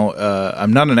so. Now,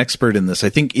 I'm not an expert in this. I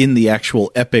think in the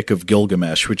actual Epic of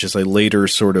Gilgamesh, which is a later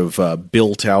sort of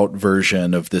built-out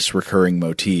version of this recurring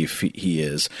motif, he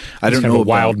is. I don't know. He's a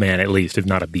wild man, at least, if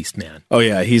not a beast man. Oh,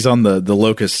 yeah. He's on the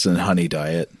locusts and honey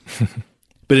diet.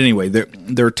 But anyway,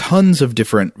 there are tons of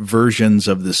different versions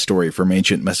of this story from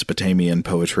ancient Mesopotamian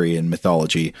poetry and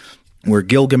mythology where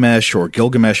Gilgamesh or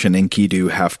Gilgamesh and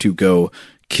Enkidu have to go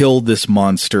kill this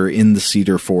monster in the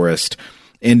cedar forest.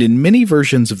 And in many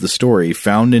versions of the story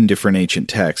found in different ancient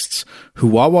texts,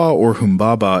 Huwawa or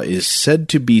Humbaba is said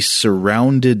to be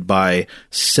surrounded by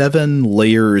 7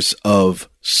 layers of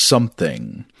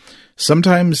something.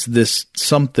 Sometimes this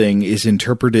something is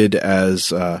interpreted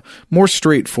as more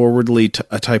straightforwardly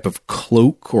a type of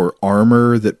cloak or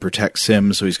armor that protects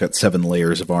him, so he's got 7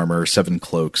 layers of armor, 7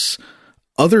 cloaks.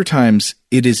 Other times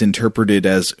it is interpreted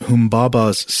as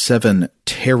Humbaba's 7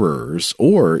 terrors,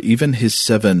 or even his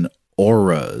 7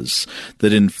 auras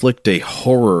that inflict a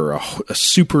horror, a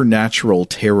supernatural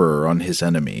terror on his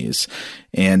enemies.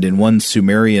 And in one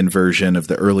Sumerian version of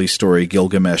the early story,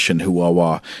 Gilgamesh and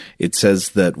Huwawa, it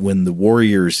says that when the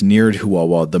warriors neared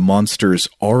Huwawa, the monster's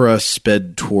aura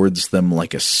sped towards them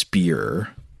like a spear.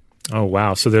 Oh,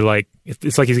 wow. So they're like,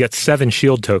 it's like he's got 7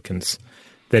 shield tokens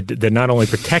that not only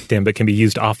protect him, but can be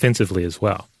used offensively as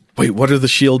well. Wait, what are the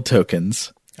shield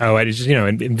tokens? Oh, I just,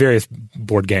 in various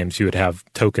board games, you would have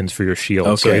tokens for your shield.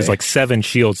 Okay. So there's like 7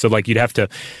 shields. So like you'd have to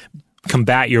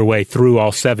combat your way through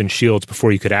all 7 shields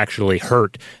before you could actually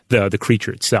hurt the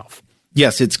creature itself.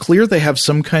 Yes, it's clear they have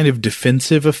some kind of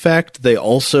defensive effect. They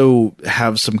also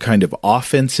have some kind of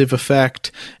offensive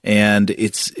effect, and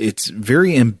it's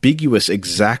very ambiguous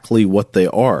exactly what they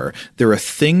are. They're a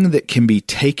thing that can be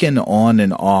taken on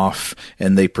and off,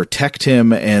 and they protect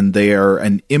him, and they are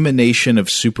an emanation of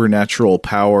supernatural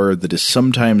power that is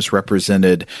sometimes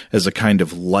represented as a kind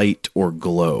of light or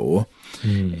glow.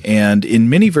 And in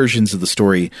many versions of the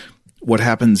story, what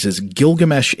happens is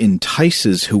Gilgamesh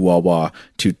entices Huwawa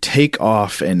to take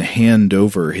off and hand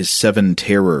over his 7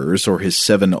 terrors or his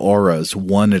 7 auras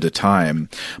one at a time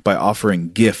by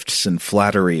offering gifts and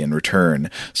flattery in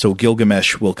return. So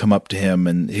Gilgamesh will come up to him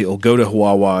and he'll go to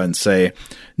Huwawa and say,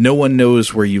 "No one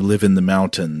knows where you live in the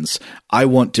mountains. I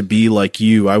want to be like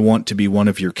you. I want to be one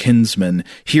of your kinsmen.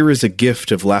 Here is a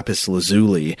gift of lapis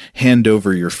lazuli. Hand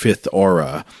over your 5th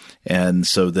aura." And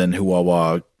so then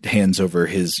Huwawa hands over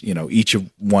his, each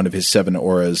of one of his 7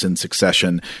 auras in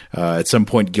succession. At some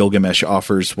point, Gilgamesh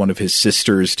offers one of his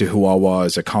sisters to Huwawa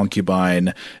as a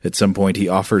concubine. At some point, he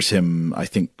offers him, I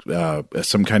think,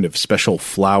 some kind of special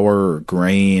flour or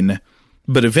grain.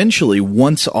 But eventually,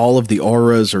 once all of the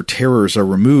auras or terrors are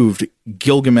removed,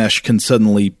 Gilgamesh can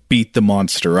suddenly beat the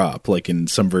monster up. Like in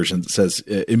some versions, it says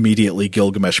immediately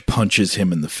Gilgamesh punches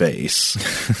him in the face.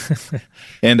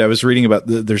 And I was reading about,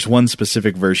 there's one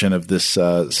specific version of this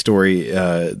story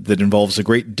that involves a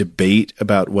great debate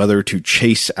about whether to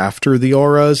chase after the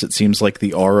auras. It seems like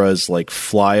the auras like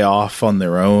fly off on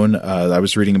their own. I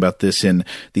was reading about this in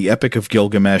the Epic of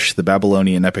Gilgamesh, the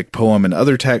Babylonian epic poem, and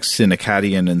other texts in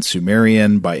Akkadian and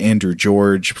Sumerian by Andrew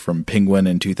George from Penguin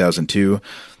in 2002.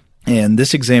 And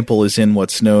this example is in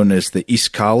what's known as the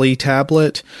Iskali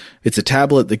tablet. It's a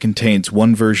tablet that contains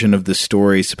one version of the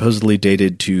story, supposedly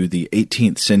dated to the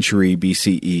 18th century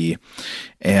BCE.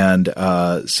 And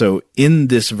so in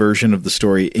this version of the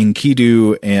story,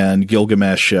 Enkidu and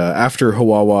Gilgamesh, after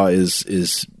Huwawa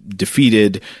is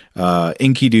defeated,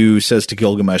 Enkidu says to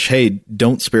Gilgamesh, "Hey,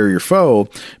 don't spare your foe."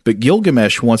 But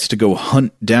Gilgamesh wants to go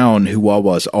hunt down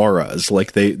Huwawa's auras,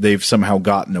 like they've somehow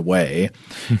gotten away.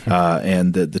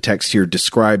 And the text here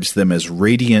describes them as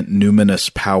radiant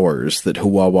numinous powers that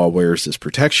Huwawa wears as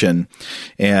protection.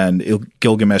 And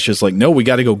Gilgamesh is like, "No, we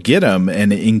got to go get them."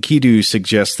 And Enkidu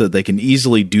suggests that they can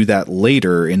easily do that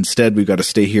later. Instead, we've got to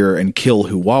stay here and kill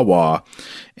Huwawa.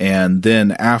 And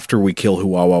then after we kill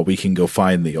Huwawa, we can go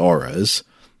find the auras.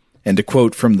 And to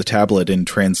quote from the tablet in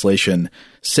translation,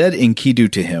 said Enkidu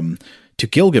to him, "To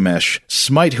Gilgamesh,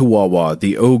 smite Huwawa,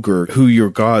 the ogre who your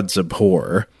gods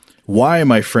abhor. Why,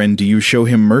 my friend, do you show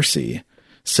him mercy?"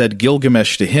 Said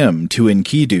Gilgamesh to him, to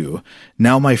Enkidu,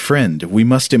 "Now, my friend, we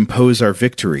must impose our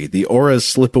victory. The auras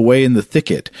slip away in the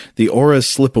thicket. The auras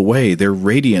slip away, their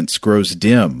radiance grows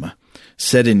dim."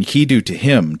 Said Enkidu to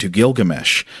him, to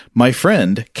Gilgamesh, "My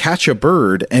friend, catch a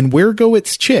bird, and where go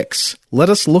its chicks? Let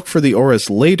us look for the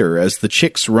auras later, as the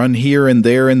chicks run here and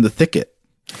there in the thicket."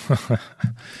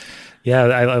 Yeah,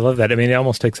 I love that. I mean, it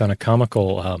almost takes on a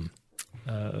comical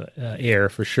air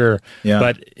for sure. Yeah.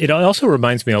 But it also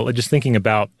reminds me, just thinking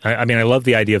about, I mean, I love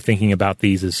the idea of thinking about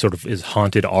these as sort of as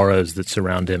haunted auras that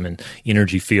surround him and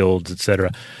energy fields,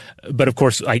 etc. But of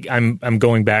course, I'm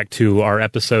going back to our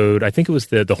episode. I think it was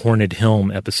the Horned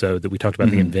Helm episode that we talked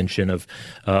about the invention of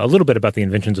a little bit about the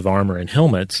inventions of armor and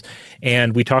helmets,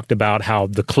 and we talked about how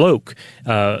the cloak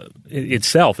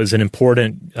itself is an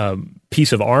important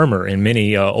piece of armor in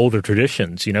many older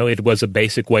traditions. It was a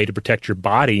basic way to protect your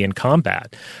body in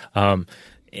combat.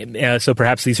 So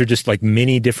perhaps these are just like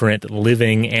many different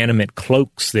living animate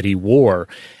cloaks that he wore.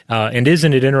 And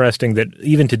isn't it interesting that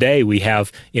even today we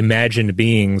have imagined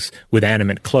beings with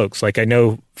animate cloaks? Like I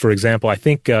know, for example, I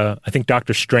think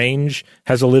Doctor Strange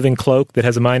has a living cloak that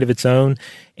has a mind of its own,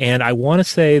 and I want to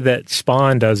say that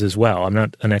Spawn does as well. I'm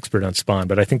not an expert on Spawn,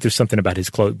 but I think there's something about his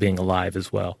cloak being alive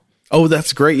as well. Oh,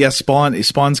 that's great. Yeah,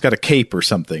 Spawn's got a cape or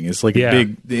something. It's like a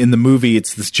big, in the movie,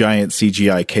 it's this giant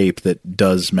CGI cape that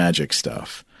does magic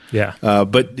stuff. Yeah.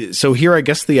 But so here, I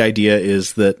guess the idea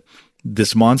is that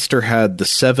this monster had the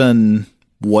 7,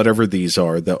 whatever these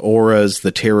are, the auras,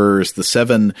 the terrors, the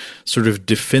 7 sort of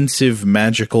defensive,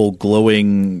 magical,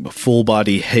 glowing, full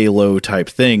body halo type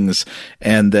things,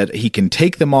 and that he can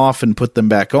take them off and put them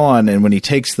back on. And when he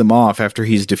takes them off, after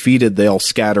he's defeated, they all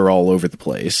scatter all over the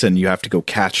place, and you have to go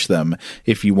catch them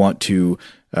if you want to,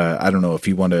 if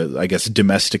you want to, I guess,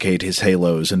 domesticate his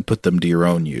halos and put them to your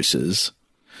own uses.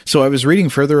 So I was reading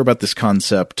further about this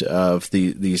concept of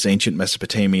these ancient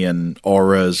Mesopotamian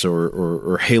auras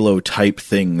or halo-type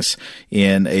things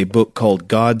in a book called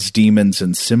Gods, Demons,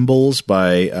 and Symbols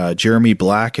by Jeremy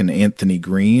Black and Anthony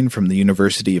Green from the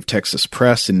University of Texas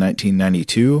Press in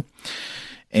 1992.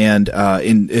 And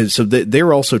so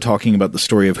they're also talking about the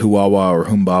story of Huwawa or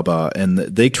Humbaba, and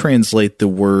they translate the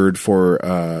word for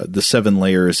the 7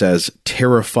 layers as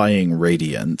terrifying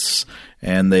radiance.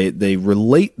 And they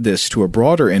relate this to a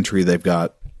broader entry they've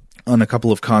got on a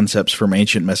couple of concepts from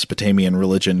ancient Mesopotamian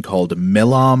religion called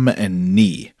Melam and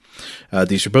Ni.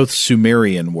 These are both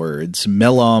Sumerian words.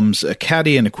 Melam's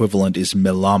Akkadian equivalent is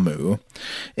Melamu,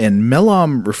 and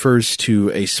Melam refers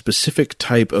to a specific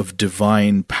type of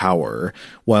divine power,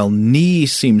 while Ni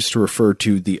seems to refer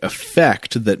to the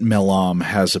effect that Melam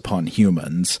has upon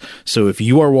humans. So if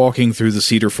you are walking through the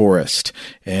cedar forest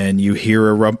and you hear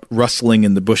a rustling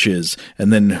in the bushes,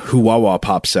 and then Huwawa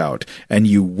pops out, and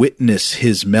you witness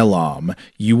his Melam,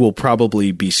 you will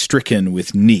probably be stricken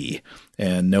with Ni.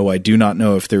 And no, I do not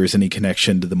know if there is any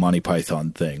connection to the Monty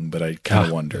Python thing, but I kind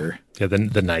of wonder. Yeah,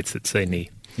 the knights that say Ni.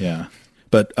 Yeah.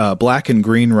 But Black and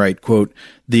Green write, quote,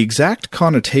 "The exact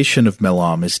connotation of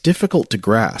Melam is difficult to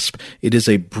grasp. It is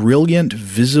a brilliant,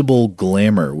 visible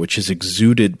glamour which is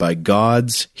exuded by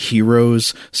gods,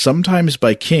 heroes, sometimes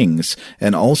by kings,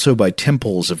 and also by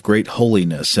temples of great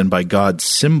holiness and by God's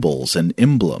symbols and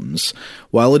emblems.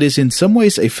 While it is in some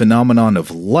ways a phenomenon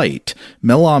of light,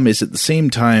 Melam is at the same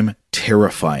time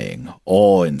terrifying,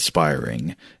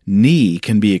 awe-inspiring. Ni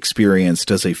can be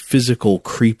experienced as a physical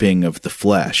creeping of the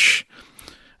flesh."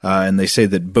 And they say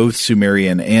that both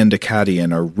Sumerian and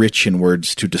Akkadian are rich in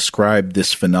words to describe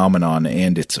this phenomenon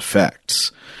and its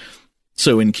effects.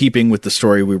 So in keeping with the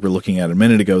story we were looking at a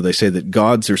minute ago, they say that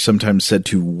gods are sometimes said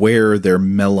to wear their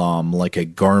melam like a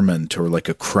garment or like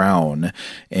a crown.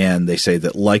 And they say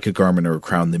that like a garment or a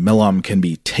crown, the melam can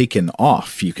be taken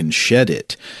off. You can shed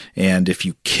it. And if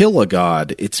you kill a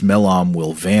god, its melam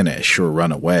will vanish or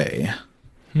run away.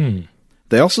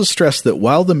 They also stress that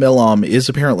while the melam is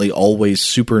apparently always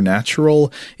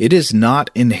supernatural, it is not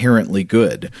inherently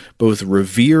good. Both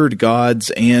revered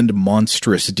gods and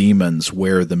monstrous demons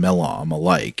wear the melam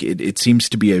alike. It seems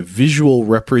to be a visual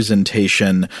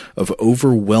representation of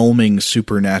overwhelming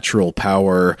supernatural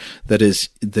power that is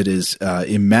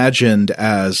imagined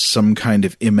as some kind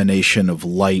of emanation of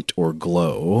light or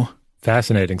glow.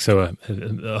 Fascinating. So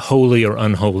a holy or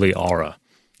unholy aura.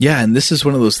 Yeah, and this is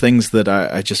one of those things that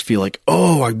I just feel like,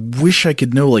 oh, I wish I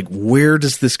could know, like, where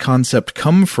does this concept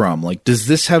come from? Like, does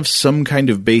this have some kind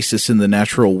of basis in the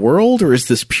natural world, or is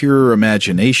this pure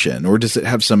imagination? Or does it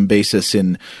have some basis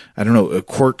in, I don't know,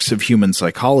 quirks of human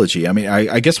psychology? I mean,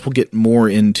 I guess we'll get more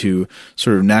into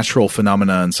sort of natural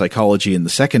phenomena and psychology in the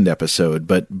second episode,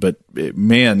 but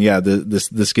man, yeah,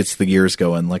 this gets the gears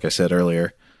going, like I said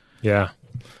earlier. Yeah.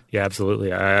 Yeah,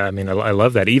 absolutely. I mean, I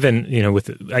love that. Even,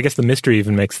 I guess the mystery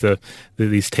even makes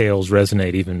these tales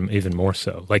resonate even more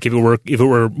so. Like if it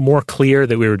were more clear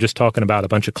that we were just talking about a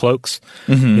bunch of cloaks,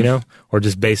 or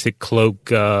just basic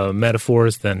cloak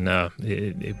metaphors, then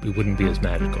it wouldn't be as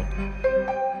magical.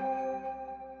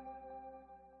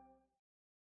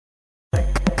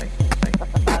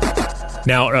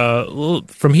 Now,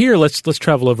 from here, let's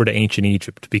travel over to ancient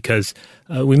Egypt, because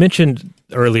we mentioned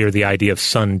earlier the idea of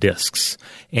sun disks,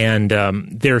 and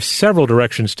there are several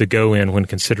directions to go in when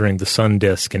considering the sun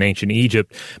disk in ancient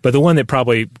Egypt. But the one that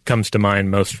probably comes to mind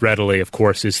most readily, of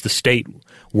course, is the state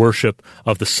worship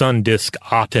of the sun disk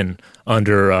Aten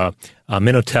under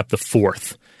Amenhotep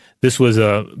IV. This was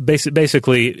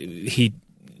basically he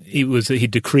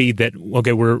decreed that,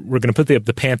 okay, we're going to put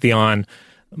the pantheon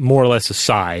more or less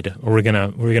aside, or we're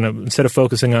gonna instead of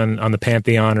focusing on the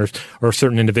pantheon or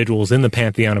certain individuals in the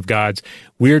pantheon of gods,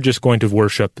 we're just going to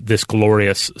worship this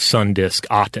glorious sun disk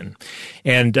Aten.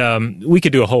 And we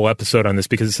could do a whole episode on this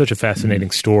because it's such a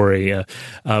fascinating story.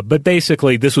 But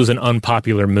basically, this was an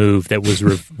unpopular move that was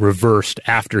reversed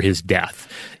after his death.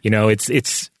 You know,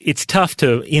 it's tough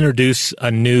to introduce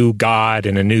a new god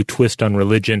and a new twist on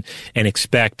religion and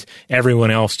expect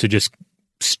everyone else to just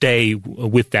stay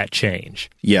with that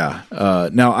change. Yeah.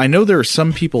 Now, I know there are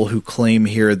some people who claim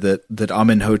here that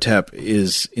Amenhotep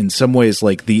is in some ways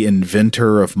like the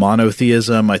inventor of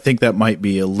monotheism. I think that might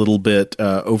be a little bit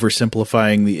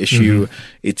oversimplifying the issue. Mm-hmm.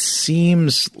 It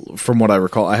seems, from what I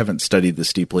recall, I haven't studied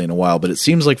this deeply in a while, but it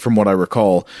seems like from what I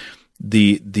recall,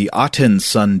 the Aten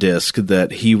sun disk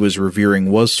that he was revering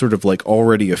was sort of like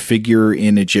already a figure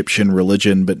in Egyptian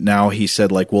religion, but now he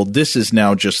said like, well, this is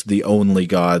now just the only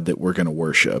god that we're going to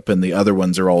worship, and the other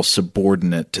ones are all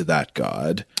subordinate to that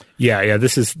god. Yeah.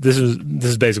 This is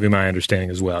basically my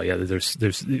understanding as well. Yeah, there's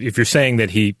if you're saying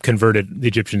that he converted the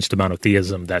Egyptians to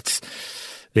monotheism, that's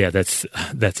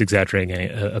exaggerating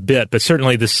a bit, but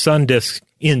certainly the sun disk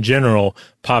in general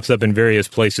pops up in various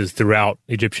places throughout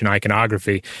Egyptian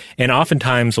iconography, and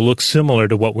oftentimes looks similar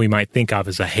to what we might think of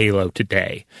as a halo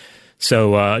today.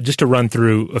 So just to run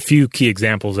through a few key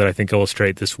examples that I think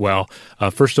illustrate this well.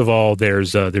 First of all,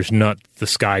 there's Nut, the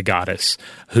sky goddess,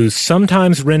 who's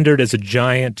sometimes rendered as a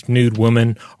giant nude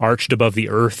woman arched above the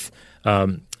earth.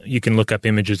 You can look up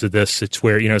images of this. It's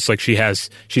where, it's like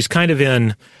she's kind of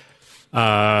in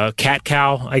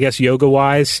cat-cow, I guess,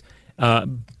 yoga-wise,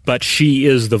 but she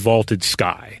is the vaulted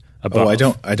sky above.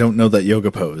 Oh, I don't know that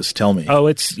yoga pose. Tell me. Oh,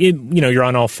 it's, you're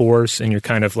on all fours, and you're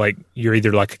kind of like, you're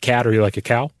either like a cat or you're like a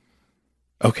cow.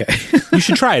 Okay. You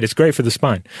should try it. It's great for the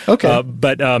spine. Okay.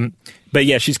 But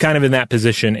yeah, she's kind of in that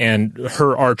position, and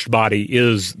her arched body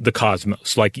is the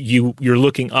cosmos. Like you're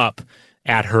looking up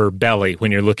at her belly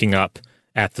when you're looking up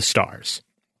at the stars.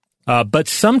 But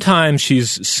sometimes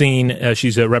she's seen,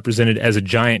 she's represented as a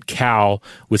giant cow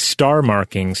with star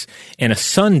markings and a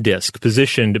sun disk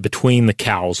positioned between the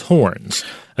cow's horns.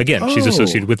 Again, she's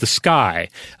associated with the sky.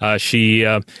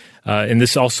 And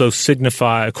this also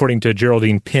according to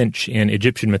Geraldine Pinch in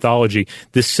Egyptian mythology,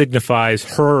 this signifies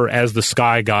her as the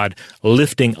sky god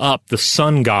lifting up the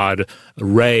sun god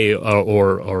Re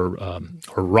or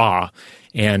Ra.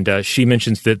 And she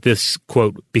mentions that this,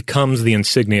 quote, becomes the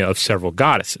insignia of several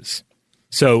goddesses.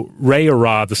 So Re or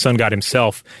Ra, the sun god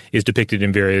himself, is depicted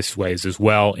in various ways as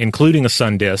well, including a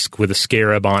sun disk with a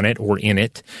scarab on it or in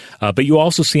it. But you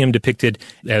also see him depicted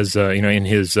as, in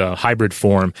his hybrid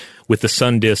form with the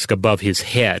sun disk above his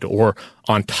head or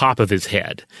on top of his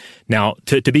head. Now,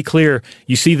 to be clear,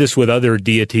 you see this with other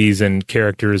deities and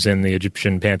characters in the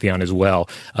Egyptian pantheon as well.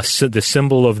 The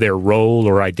symbol of their role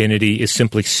or identity is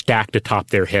simply stacked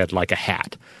atop their head like a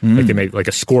hat. Like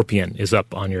a scorpion is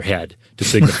up on your head to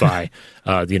signify,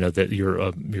 that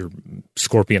your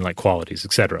scorpion-like qualities,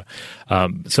 etc.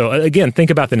 So again, think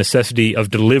about the necessity of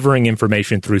delivering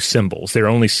information through symbols. There are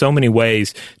only so many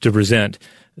ways to present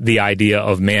the idea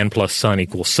of man plus sun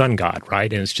equals sun god,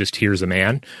 right? And it's just here's a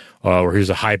man, or here's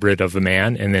a hybrid of a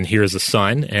man, and then here's a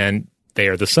sun, and they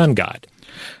are the sun god.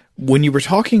 When you were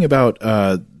talking about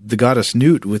the goddess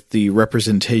Nut with the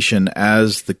representation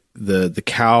as the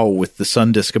cow with the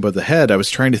sun disk above the head, I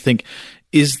was trying to think,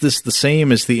 is this the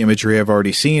same as the imagery I've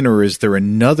already seen, or is there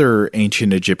another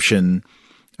ancient Egyptian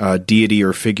deity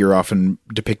or figure often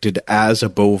depicted as a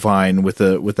bovine with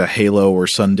a halo or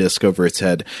sun disk over its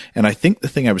head? And I think the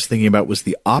thing I was thinking about was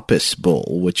the Apis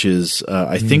bull, which is,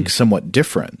 I think, somewhat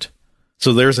different.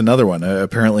 So there's another one.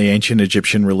 Apparently, ancient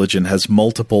Egyptian religion has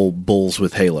multiple bulls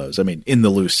with halos. I mean, in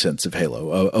the loose sense of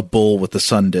halo, a bull with the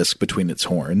sun disk between its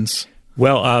horns.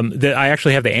 Well, I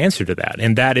actually have the answer to that,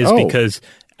 and that is because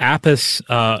Apis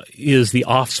is the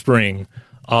offspring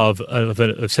of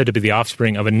said to be the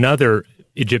offspring of another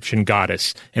Egyptian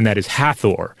goddess, and that is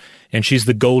Hathor. And she's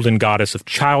the golden goddess of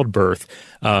childbirth,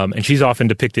 and she's often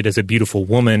depicted as a beautiful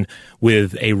woman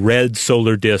with a red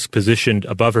solar disk positioned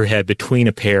above her head between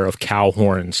a pair of cow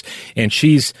horns. And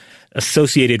she's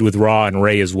associated with Ra and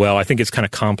Re as well. I think it's kind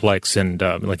of complex and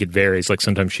it varies. Like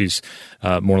sometimes she's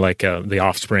more like the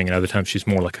offspring, and other times she's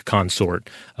more like a consort,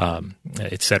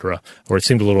 etc. Or it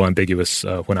seemed a little ambiguous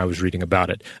when I was reading about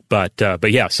it. But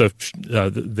yeah, so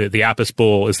the Apis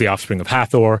bull is the offspring of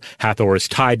Hathor. Hathor is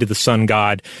tied to the sun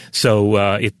god,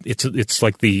 so it's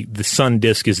like the sun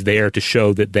disk is there to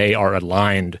show that they are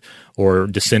aligned or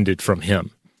descended from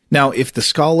him. Now, if the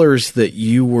scholars that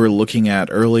you were looking at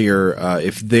earlier,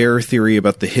 if their theory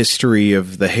about the history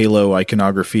of the halo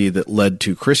iconography that led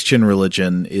to Christian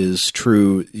religion is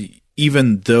true,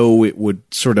 even though it would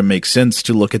sort of make sense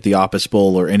to look at the Apis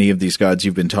bull or any of these gods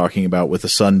you've been talking about with a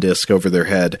sun disk over their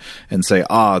head and say,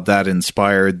 that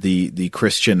inspired the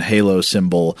Christian halo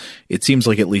symbol, it seems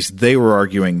like at least they were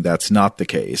arguing that's not the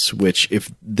case, which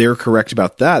if they're correct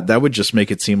about that, that would just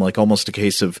make it seem like almost a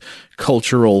case of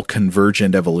cultural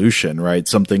convergent evolution, right?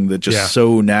 Something that just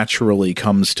so naturally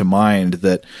comes to mind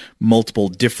that multiple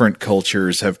different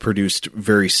cultures have produced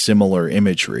very similar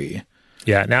imagery.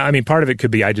 Yeah. Now, I mean, part of it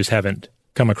could be I just haven't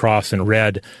come across and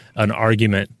read an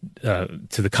argument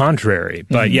to the contrary.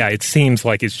 But yeah, it seems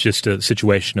like it's just a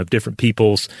situation of different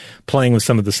peoples playing with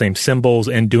some of the same symbols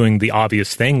and doing the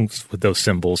obvious things with those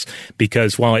symbols.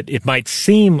 Because while it might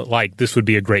seem like this would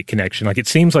be a great connection, like it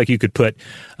seems like you could put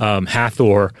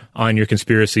Hathor on your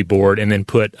conspiracy board and then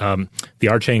put the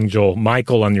Archangel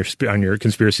Michael on your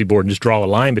conspiracy board and just draw a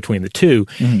line between the two.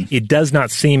 It does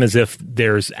not seem as if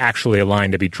there's actually a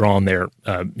line to be drawn there,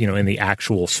 in the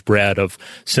actual spread of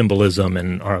symbolism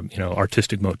and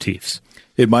artistic motifs.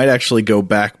 It might actually go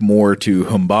back more to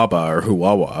Humbaba or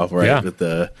Huwawa, right?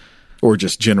 Yeah. Or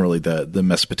just generally the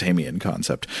Mesopotamian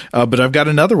concept. But I've got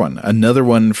another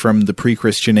one from the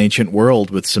pre-Christian ancient world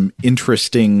with some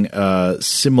interesting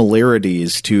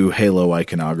similarities to halo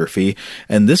iconography.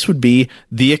 And this would be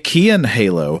the Achaean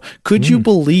halo. Could you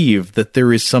believe that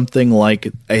there is something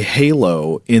like a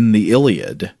halo in the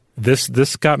Iliad?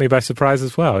 This got me by surprise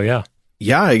as well, yeah.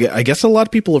 Yeah, I guess a lot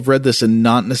of people have read this and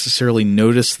not necessarily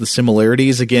noticed the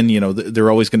similarities. Again, there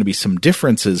are always going to be some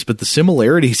differences, but the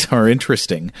similarities are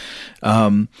interesting.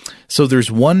 So there's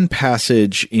one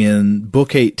passage in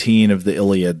Book 18 of the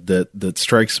Iliad that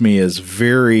strikes me as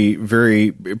very,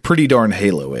 very pretty darn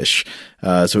Halo-ish.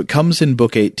 So it comes in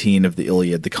Book 18 of the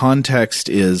Iliad. The context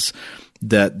is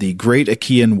that the great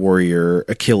Achaean warrior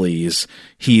Achilles,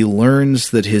 he learns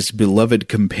that his beloved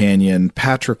companion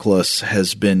Patroclus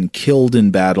has been killed in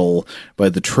battle by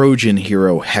the Trojan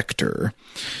hero Hector.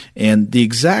 And the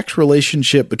exact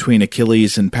relationship between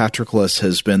Achilles and Patroclus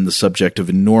has been the subject of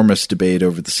enormous debate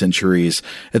over the centuries.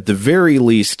 At the very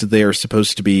least, they are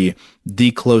supposed to be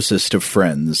the closest of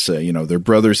friends. They're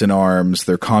brothers in arms,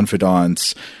 they're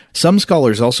confidants. Some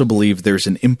scholars also believe there's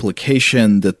an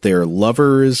implication that they're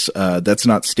lovers. That's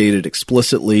not stated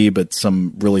explicitly, but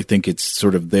some really think it's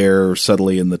sort of there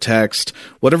subtly in the text.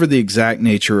 Whatever the exact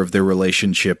nature of their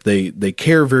relationship, they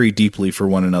care very deeply for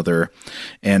one another.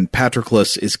 And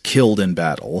Patroclus is killed in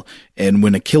battle. And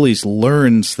when Achilles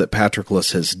learns that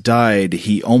Patroclus has died,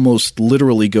 he almost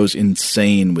literally goes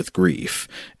insane with grief.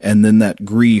 And then that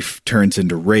grief turns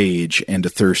into rage and a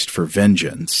thirst for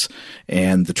vengeance.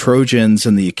 And the Trojans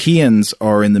and the Achaeans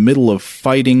are in the middle of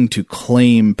fighting to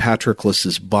claim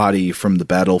Patroclus's body from the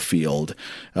battlefield.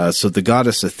 So the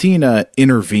goddess Athena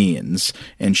intervenes,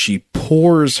 and she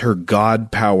pours her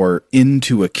god power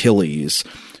into Achilles,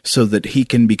 so that he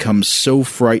can become so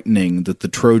frightening that the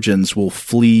Trojans will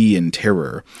flee in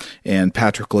terror, and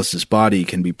Patroclus's body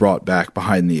can be brought back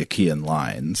behind the Achaean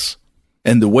lines.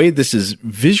 And the way this is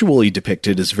visually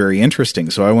depicted is very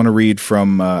interesting. So I want to read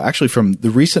from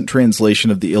the recent translation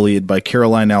of the Iliad by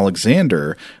Caroline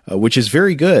Alexander, which is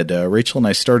very good. Rachel and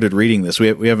I started reading this.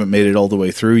 We haven't made it all the way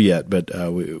through yet, but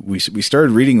we started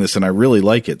reading this, and I really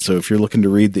like it. So if you're looking to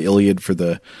read the Iliad for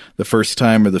the first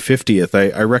time or the 50th,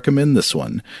 I recommend this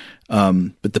one.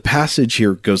 But the passage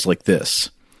here goes like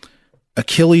this.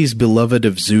 Achilles, beloved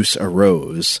of Zeus,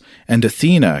 arose, and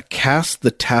Athena cast the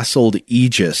tasseled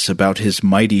aegis about his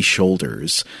mighty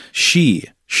shoulders. She,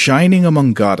 shining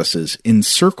among goddesses,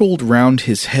 encircled round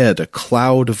his head a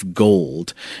cloud of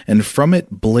gold, and from it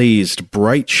blazed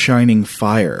bright shining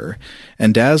fire.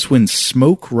 And as when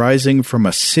smoke rising from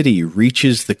a city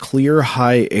reaches the clear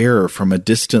high air from a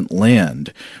distant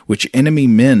land, which enemy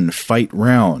men fight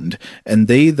round, and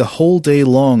they the whole day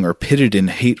long are pitted in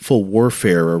hateful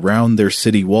warfare around their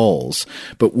city walls,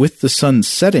 but with the sun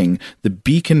setting, the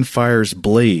beacon fires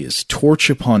blaze, torch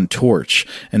upon torch,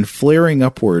 and flaring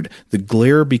upward, the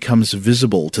glare becomes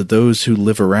visible to those who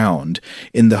live around,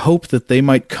 in the hope that they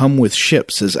might come with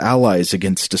ships as allies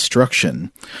against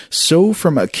destruction. So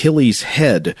from Achilles'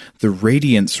 head the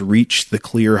radiance reached the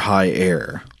clear high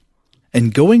air.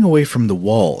 And going away from the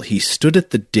wall, he stood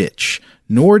at the ditch,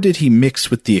 nor did he mix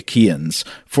with the Achaeans,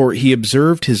 for he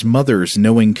observed his mother's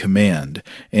knowing command,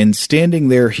 and standing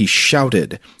there he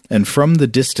shouted, and from the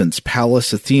distance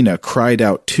Pallas Athena cried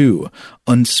out too.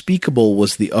 Unspeakable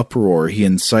was the uproar he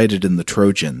incited in the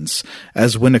Trojans,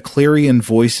 as when a clarion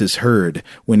voice is heard,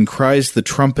 when cries the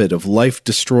trumpet of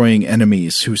life-destroying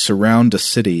enemies who surround a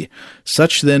city.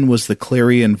 Such then was the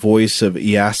clarion voice of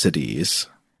Aeacides.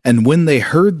 And when they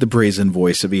heard the brazen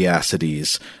voice of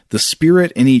Aeacides, the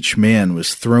spirit in each man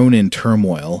was thrown in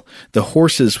turmoil. The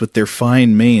horses with their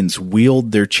fine manes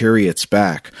wheeled their chariots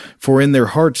back, for in their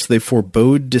hearts they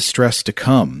forebode distress to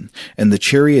come, and the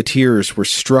charioteers were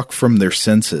struck from their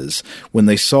senses, when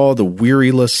they saw the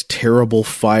weariless, terrible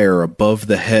fire above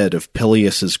the head of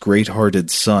Peleus' great-hearted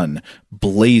son,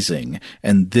 blazing,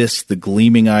 and this the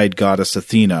gleaming-eyed goddess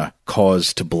Athena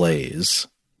caused to blaze.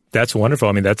 That's wonderful.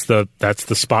 I mean, that's the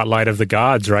spotlight of the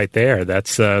gods right there.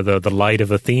 That's the light of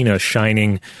Athena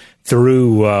shining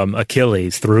through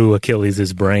Achilles'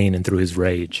 brain and through his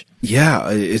rage. Yeah,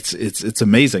 it's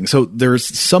amazing. So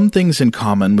there's some things in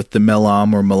common with the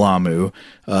Melam or Melamu,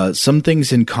 some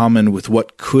things in common with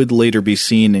what could later be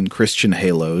seen in Christian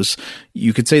halos.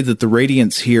 You could say that the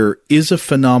radiance here is a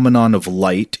phenomenon of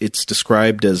light. It's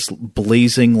described as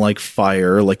blazing like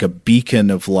fire, like a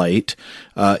beacon of light.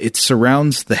 It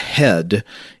surrounds the head.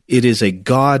 It is a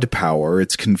god power.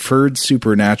 It's conferred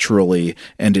supernaturally,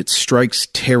 and it strikes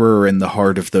terror in the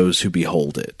heart of those who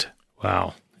behold it.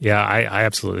 Wow. Yeah, I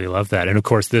absolutely love that. And of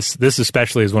course, this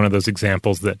especially is one of those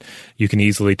examples that you can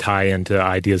easily tie into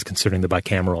ideas concerning the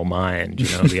bicameral mind,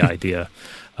 the idea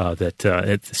that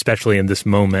especially in this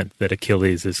moment that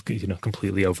Achilles is,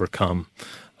 completely overcome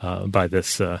by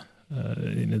this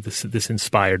this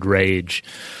inspired rage.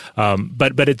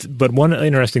 But one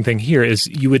interesting thing here is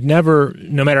you would never,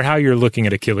 no matter how you're looking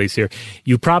at Achilles here,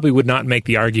 you probably would not make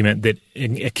the argument that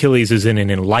Achilles is in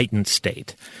an enlightened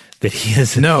state, that he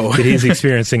is that he's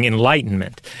experiencing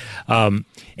enlightenment. And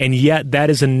yet that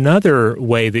is another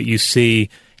way that you see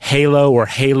halo or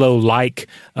halo-like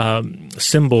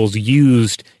symbols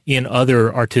used in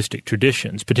other artistic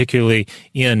traditions, particularly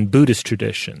in Buddhist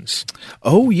traditions.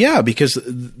 Oh, yeah, because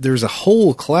there's a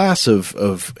whole class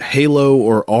of halo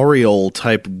or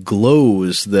aureole-type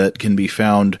glows that can be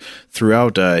found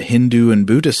throughout Hindu and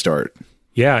Buddhist art.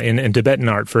 Yeah, in Tibetan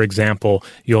art, for example,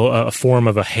 a form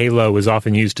of a halo is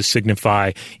often used to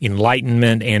signify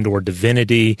enlightenment and or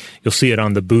divinity. You'll see it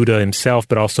on the Buddha himself,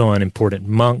 but also on important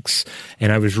monks.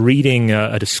 And I was reading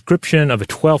a description of a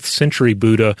 12th century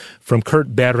Buddha from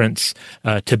Kurt Berendt's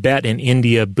Tibet and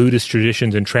India Buddhist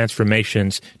Traditions and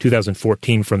Transformations,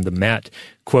 2014, from the Met.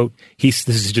 Quote, this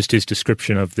is just his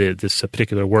description of this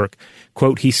particular work.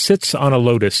 Quote, he sits on a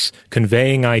lotus,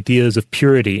 conveying ideas of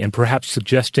purity and perhaps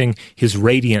suggesting his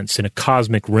radiance in a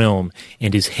cosmic realm,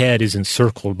 and his head is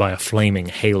encircled by a flaming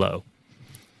halo.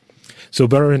 So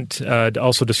Berendt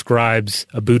also describes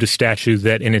a Buddha statue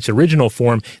that in its original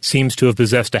form seems to have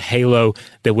possessed a halo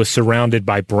that was surrounded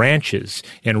by branches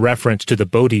in reference to the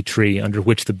Bodhi tree under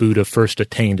which the Buddha first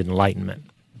attained enlightenment.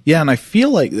 Yeah, and I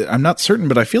feel like, I'm not certain,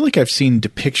 but I feel like I've seen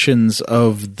depictions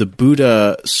of the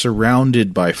Buddha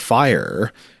surrounded by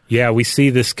fire. Yeah, we see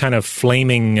this kind of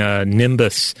flaming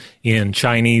nimbus in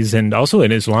Chinese and also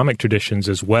in Islamic traditions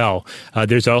as well.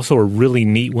 There's also a really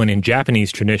neat one in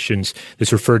Japanese traditions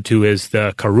that's referred to as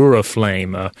the Karura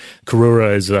flame.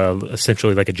 Karura is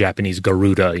essentially like a Japanese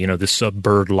Garuda, this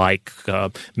bird-like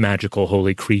magical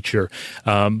holy creature.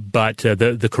 But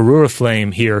the Karura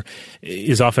flame here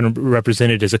is often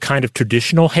represented as a kind of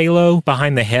traditional halo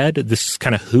behind the head, this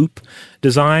kind of hoop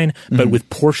design, but with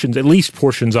at least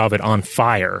portions of it on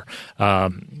fire.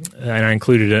 And I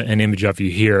included an image of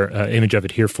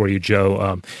it here for you,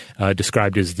 Joe,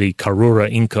 described as the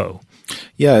Karura Inko.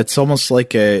 Yeah, it's almost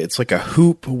like a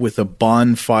hoop with a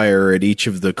bonfire at each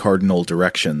of the cardinal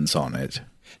directions on it.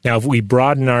 Now, if we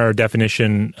broaden our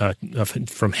definition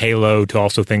from halo to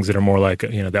also things that are more like, the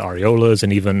areolas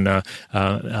and even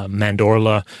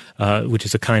mandorla, which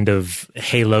is a kind of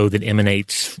halo that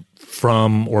emanates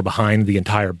from or behind the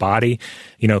entire body,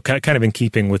 kind of in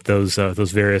keeping with those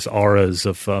various auras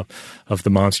of the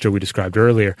monster we described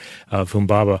earlier, of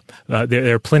Humbaba.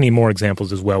 There are plenty more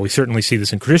examples as well. We certainly see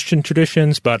this in Christian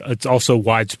traditions, but it's also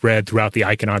widespread throughout the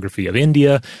iconography of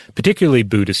India, particularly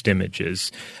Buddhist images.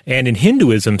 And in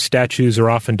Hinduism, statues are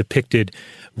often depicted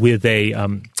with a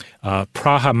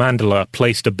praha mandala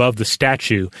placed above the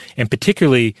statue, and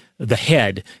particularly the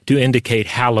head, to indicate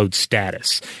hallowed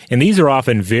status. And these are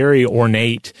often very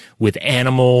ornate with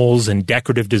animals and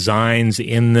decorative designs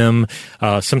in them.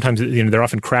 Sometimes they're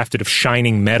often crafted of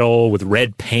shining metal with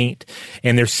red paint,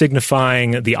 and they're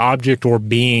signifying the object or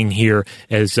being here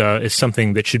as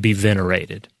something that should be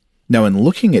venerated. Now, in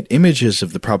looking at images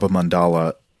of the Prabha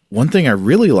Mandala, one thing I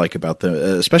really like about them,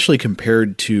 especially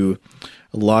compared to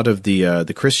a lot of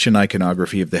the Christian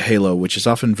iconography of the halo, which is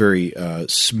often very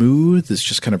smooth. It's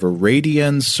just kind of a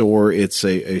radiance, or it's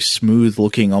a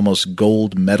smooth-looking, almost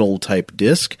gold metal type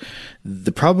disc.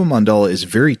 The Prabha Mandala is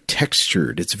very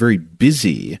textured. It's very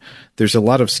busy. There's a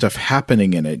lot of stuff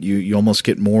happening in it. You almost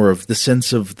get more of the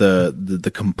sense of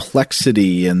the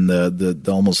complexity and the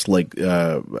almost like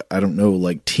I don't know,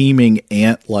 like teeming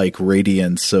ant-like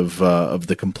radiance of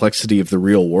the complexity of the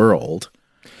real world.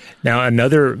 Now,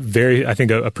 another I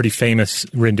think a pretty famous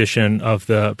rendition of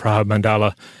the Prabha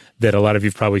Mandala that a lot of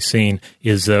you've probably seen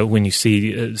is when you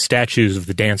see statues of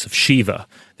the dance of Shiva.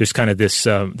 There's kind of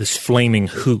this flaming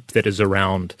hoop that is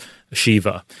around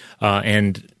Shiva,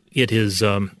 and it is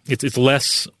it's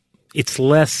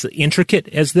less intricate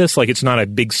as this. Like, it's not a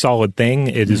big solid thing.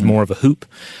 It is more of a hoop,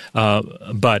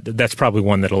 but that's probably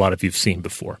one that a lot of you've seen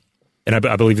before. And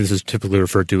I believe this is typically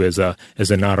referred to as a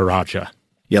Nataraja.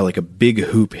 Yeah, like a big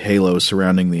hoop halo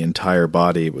surrounding the entire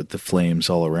body with the flames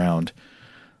all around.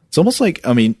 It's almost like,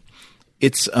 I mean,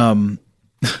 it's coming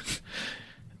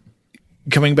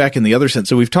back in the other sense.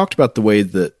 So we've talked about the way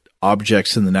that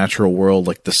objects in the natural world,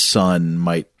 like the sun,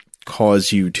 might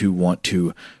cause you to want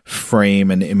to frame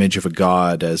an image of a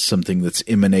god as something that's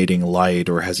emanating light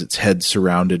or has its head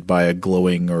surrounded by a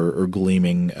glowing or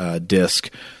gleaming disc.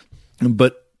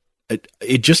 But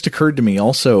it just occurred to me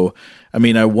also, I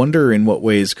mean, I wonder in what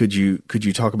ways could you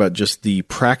talk about just the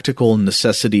practical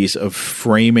necessities of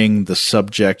framing the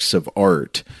subjects of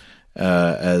art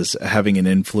as having an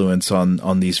influence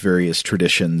on these various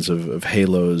traditions of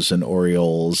halos and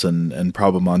aureoles and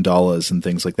Prabha Mandalas and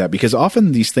things like that. Because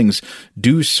often these things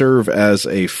do serve as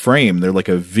a frame. They're like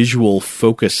a visual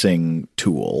focusing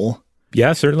tool.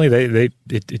 Yeah, certainly.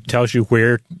 It tells you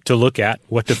where to look at,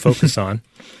 what to focus on.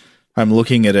 I'm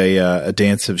looking at a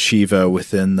dance of Shiva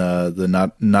within the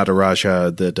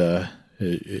Nataraja that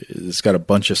it's got a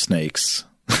bunch of snakes.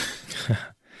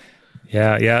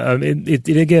 Yeah.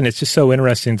 Again, it's just so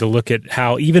interesting to look at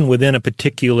how even within a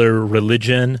particular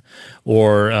religion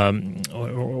or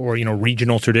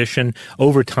regional tradition,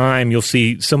 over time you'll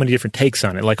see so many different takes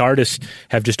on it. Like, artists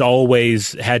have just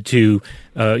always had to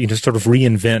sort of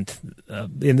reinvent.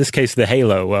 In this case, the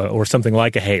halo or something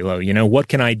like a halo. What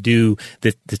can I do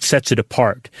that sets it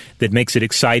apart, that makes it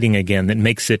exciting again, that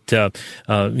makes it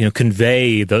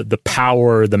convey the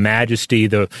power, the majesty,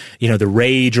 the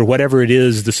rage, or whatever it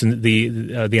is,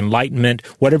 the enlightenment,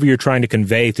 whatever you're trying to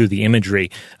convey through the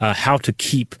imagery, how to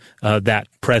keep that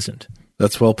present.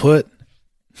 That's well put.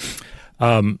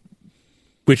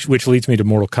 Which leads me to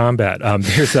Mortal Kombat.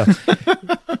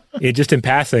 Just in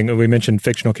passing, we mentioned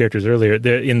fictional characters earlier.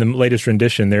 In the latest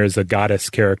rendition, there is a goddess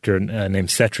character named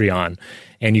Cetrion,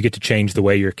 and you get to change the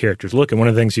way your characters look. And one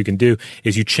of the things you can do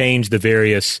is you change the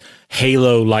various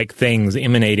halo-like things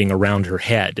emanating around her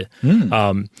head.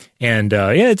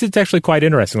 It's actually quite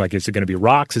interesting. Like, is it going to be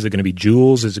rocks? Is it going to be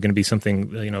jewels? Is it going to be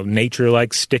something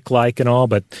nature-like, stick-like, and all?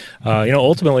 But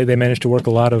ultimately, they managed to work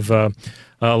a lot of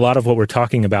what we're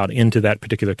talking about into that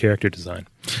particular character design.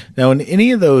 Now, in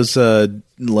any of those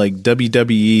like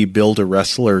WWE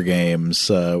Build-A-Wrestler games,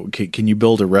 can you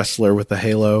build a wrestler with the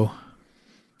halo?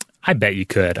 I bet you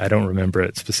could. I don't remember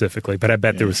it specifically, but I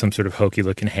bet there was some sort of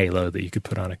hokey-looking halo that you could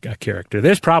put on a character.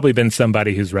 There's probably been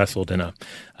somebody who's wrestled in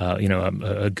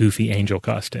a goofy angel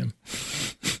costume.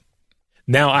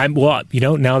 Now,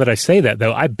 now that I say that,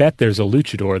 though, I bet there's a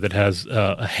luchador that has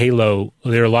a halo.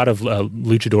 There are a lot of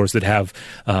luchadors that have,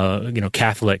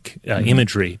 Catholic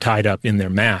imagery tied up in their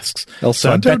masks. El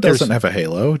Santo doesn't have a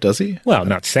halo, does he? Well,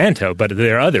 not Santo, but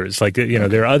there are others. Like,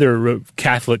 there are other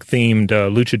Catholic-themed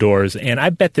luchadors, and I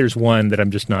bet there's one that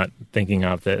I'm just not thinking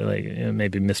of that,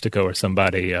 maybe Mystico or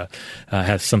somebody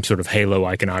has some sort of halo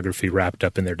iconography wrapped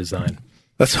up in their design.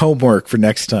 That's homework for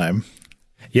next time.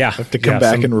 Yeah. Have to come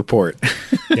back and report.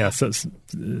 So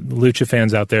lucha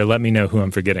fans out there, let me know who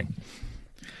I'm forgetting.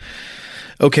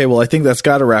 Okay, well, I think that's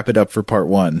got to wrap it up for part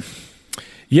one.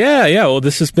 Yeah. Well,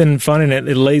 this has been fun, and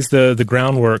it lays the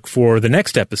groundwork for the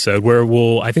next episode, where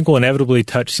we'll inevitably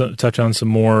touch on some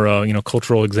more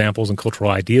cultural examples and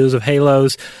cultural ideas of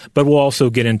halos, but we'll also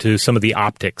get into some of the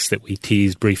optics that we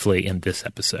teased briefly in this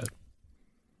episode.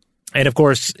 And of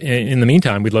course, in the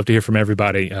meantime, we'd love to hear from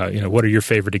everybody. What are your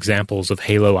favorite examples of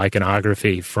halo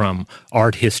iconography from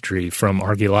art history, from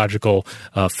archaeological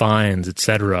finds,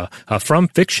 etc., from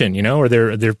fiction? Are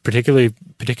there particularly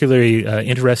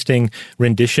interesting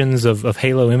renditions of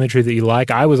halo imagery that you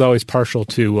like? I was always partial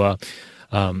to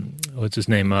what's his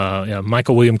name?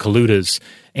 Michael William Kaluta's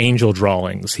angel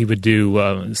drawings. He would do,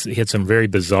 he had some very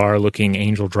bizarre looking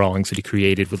angel drawings that he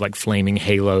created with like flaming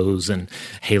halos and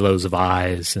halos of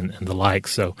eyes and the like.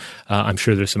 So I'm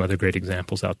sure there's some other great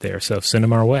examples out there. So send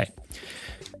them our way.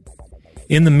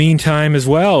 In the meantime, as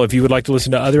well, if you would like to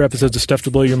listen to other episodes of Stuff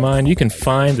to Blow Your Mind, you can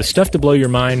find the Stuff to Blow Your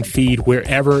Mind feed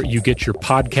wherever you get your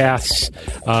podcasts.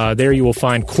 There you will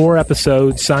find core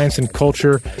episodes, science and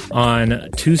culture, on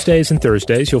Tuesdays and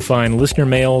Thursdays. You'll find listener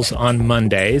mails on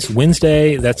Mondays.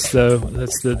 Wednesday, that's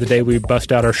the day we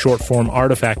bust out our short form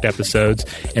artifact episodes.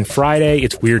 And Friday,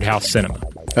 it's Weird House Cinema.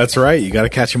 That's right. You got to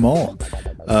catch them all.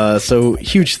 So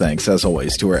huge thanks, as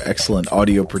always, to our excellent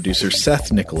audio producer,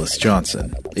 Seth Nicholas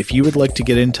Johnson. If you would like to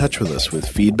get in touch with us with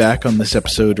feedback on this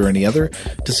episode or any other,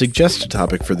 to suggest a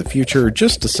topic for the future, or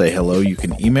just to say hello, you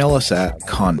can email us at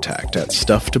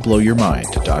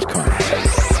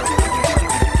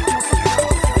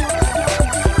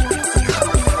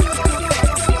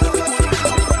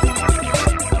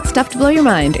Stuff to Blow Your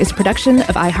Mind is a production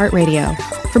of iHeartRadio.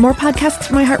 For more podcasts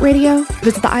from iHeartRadio,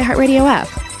 visit the iHeartRadio app,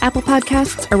 Apple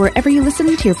Podcasts, or wherever you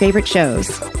listen to your favorite shows.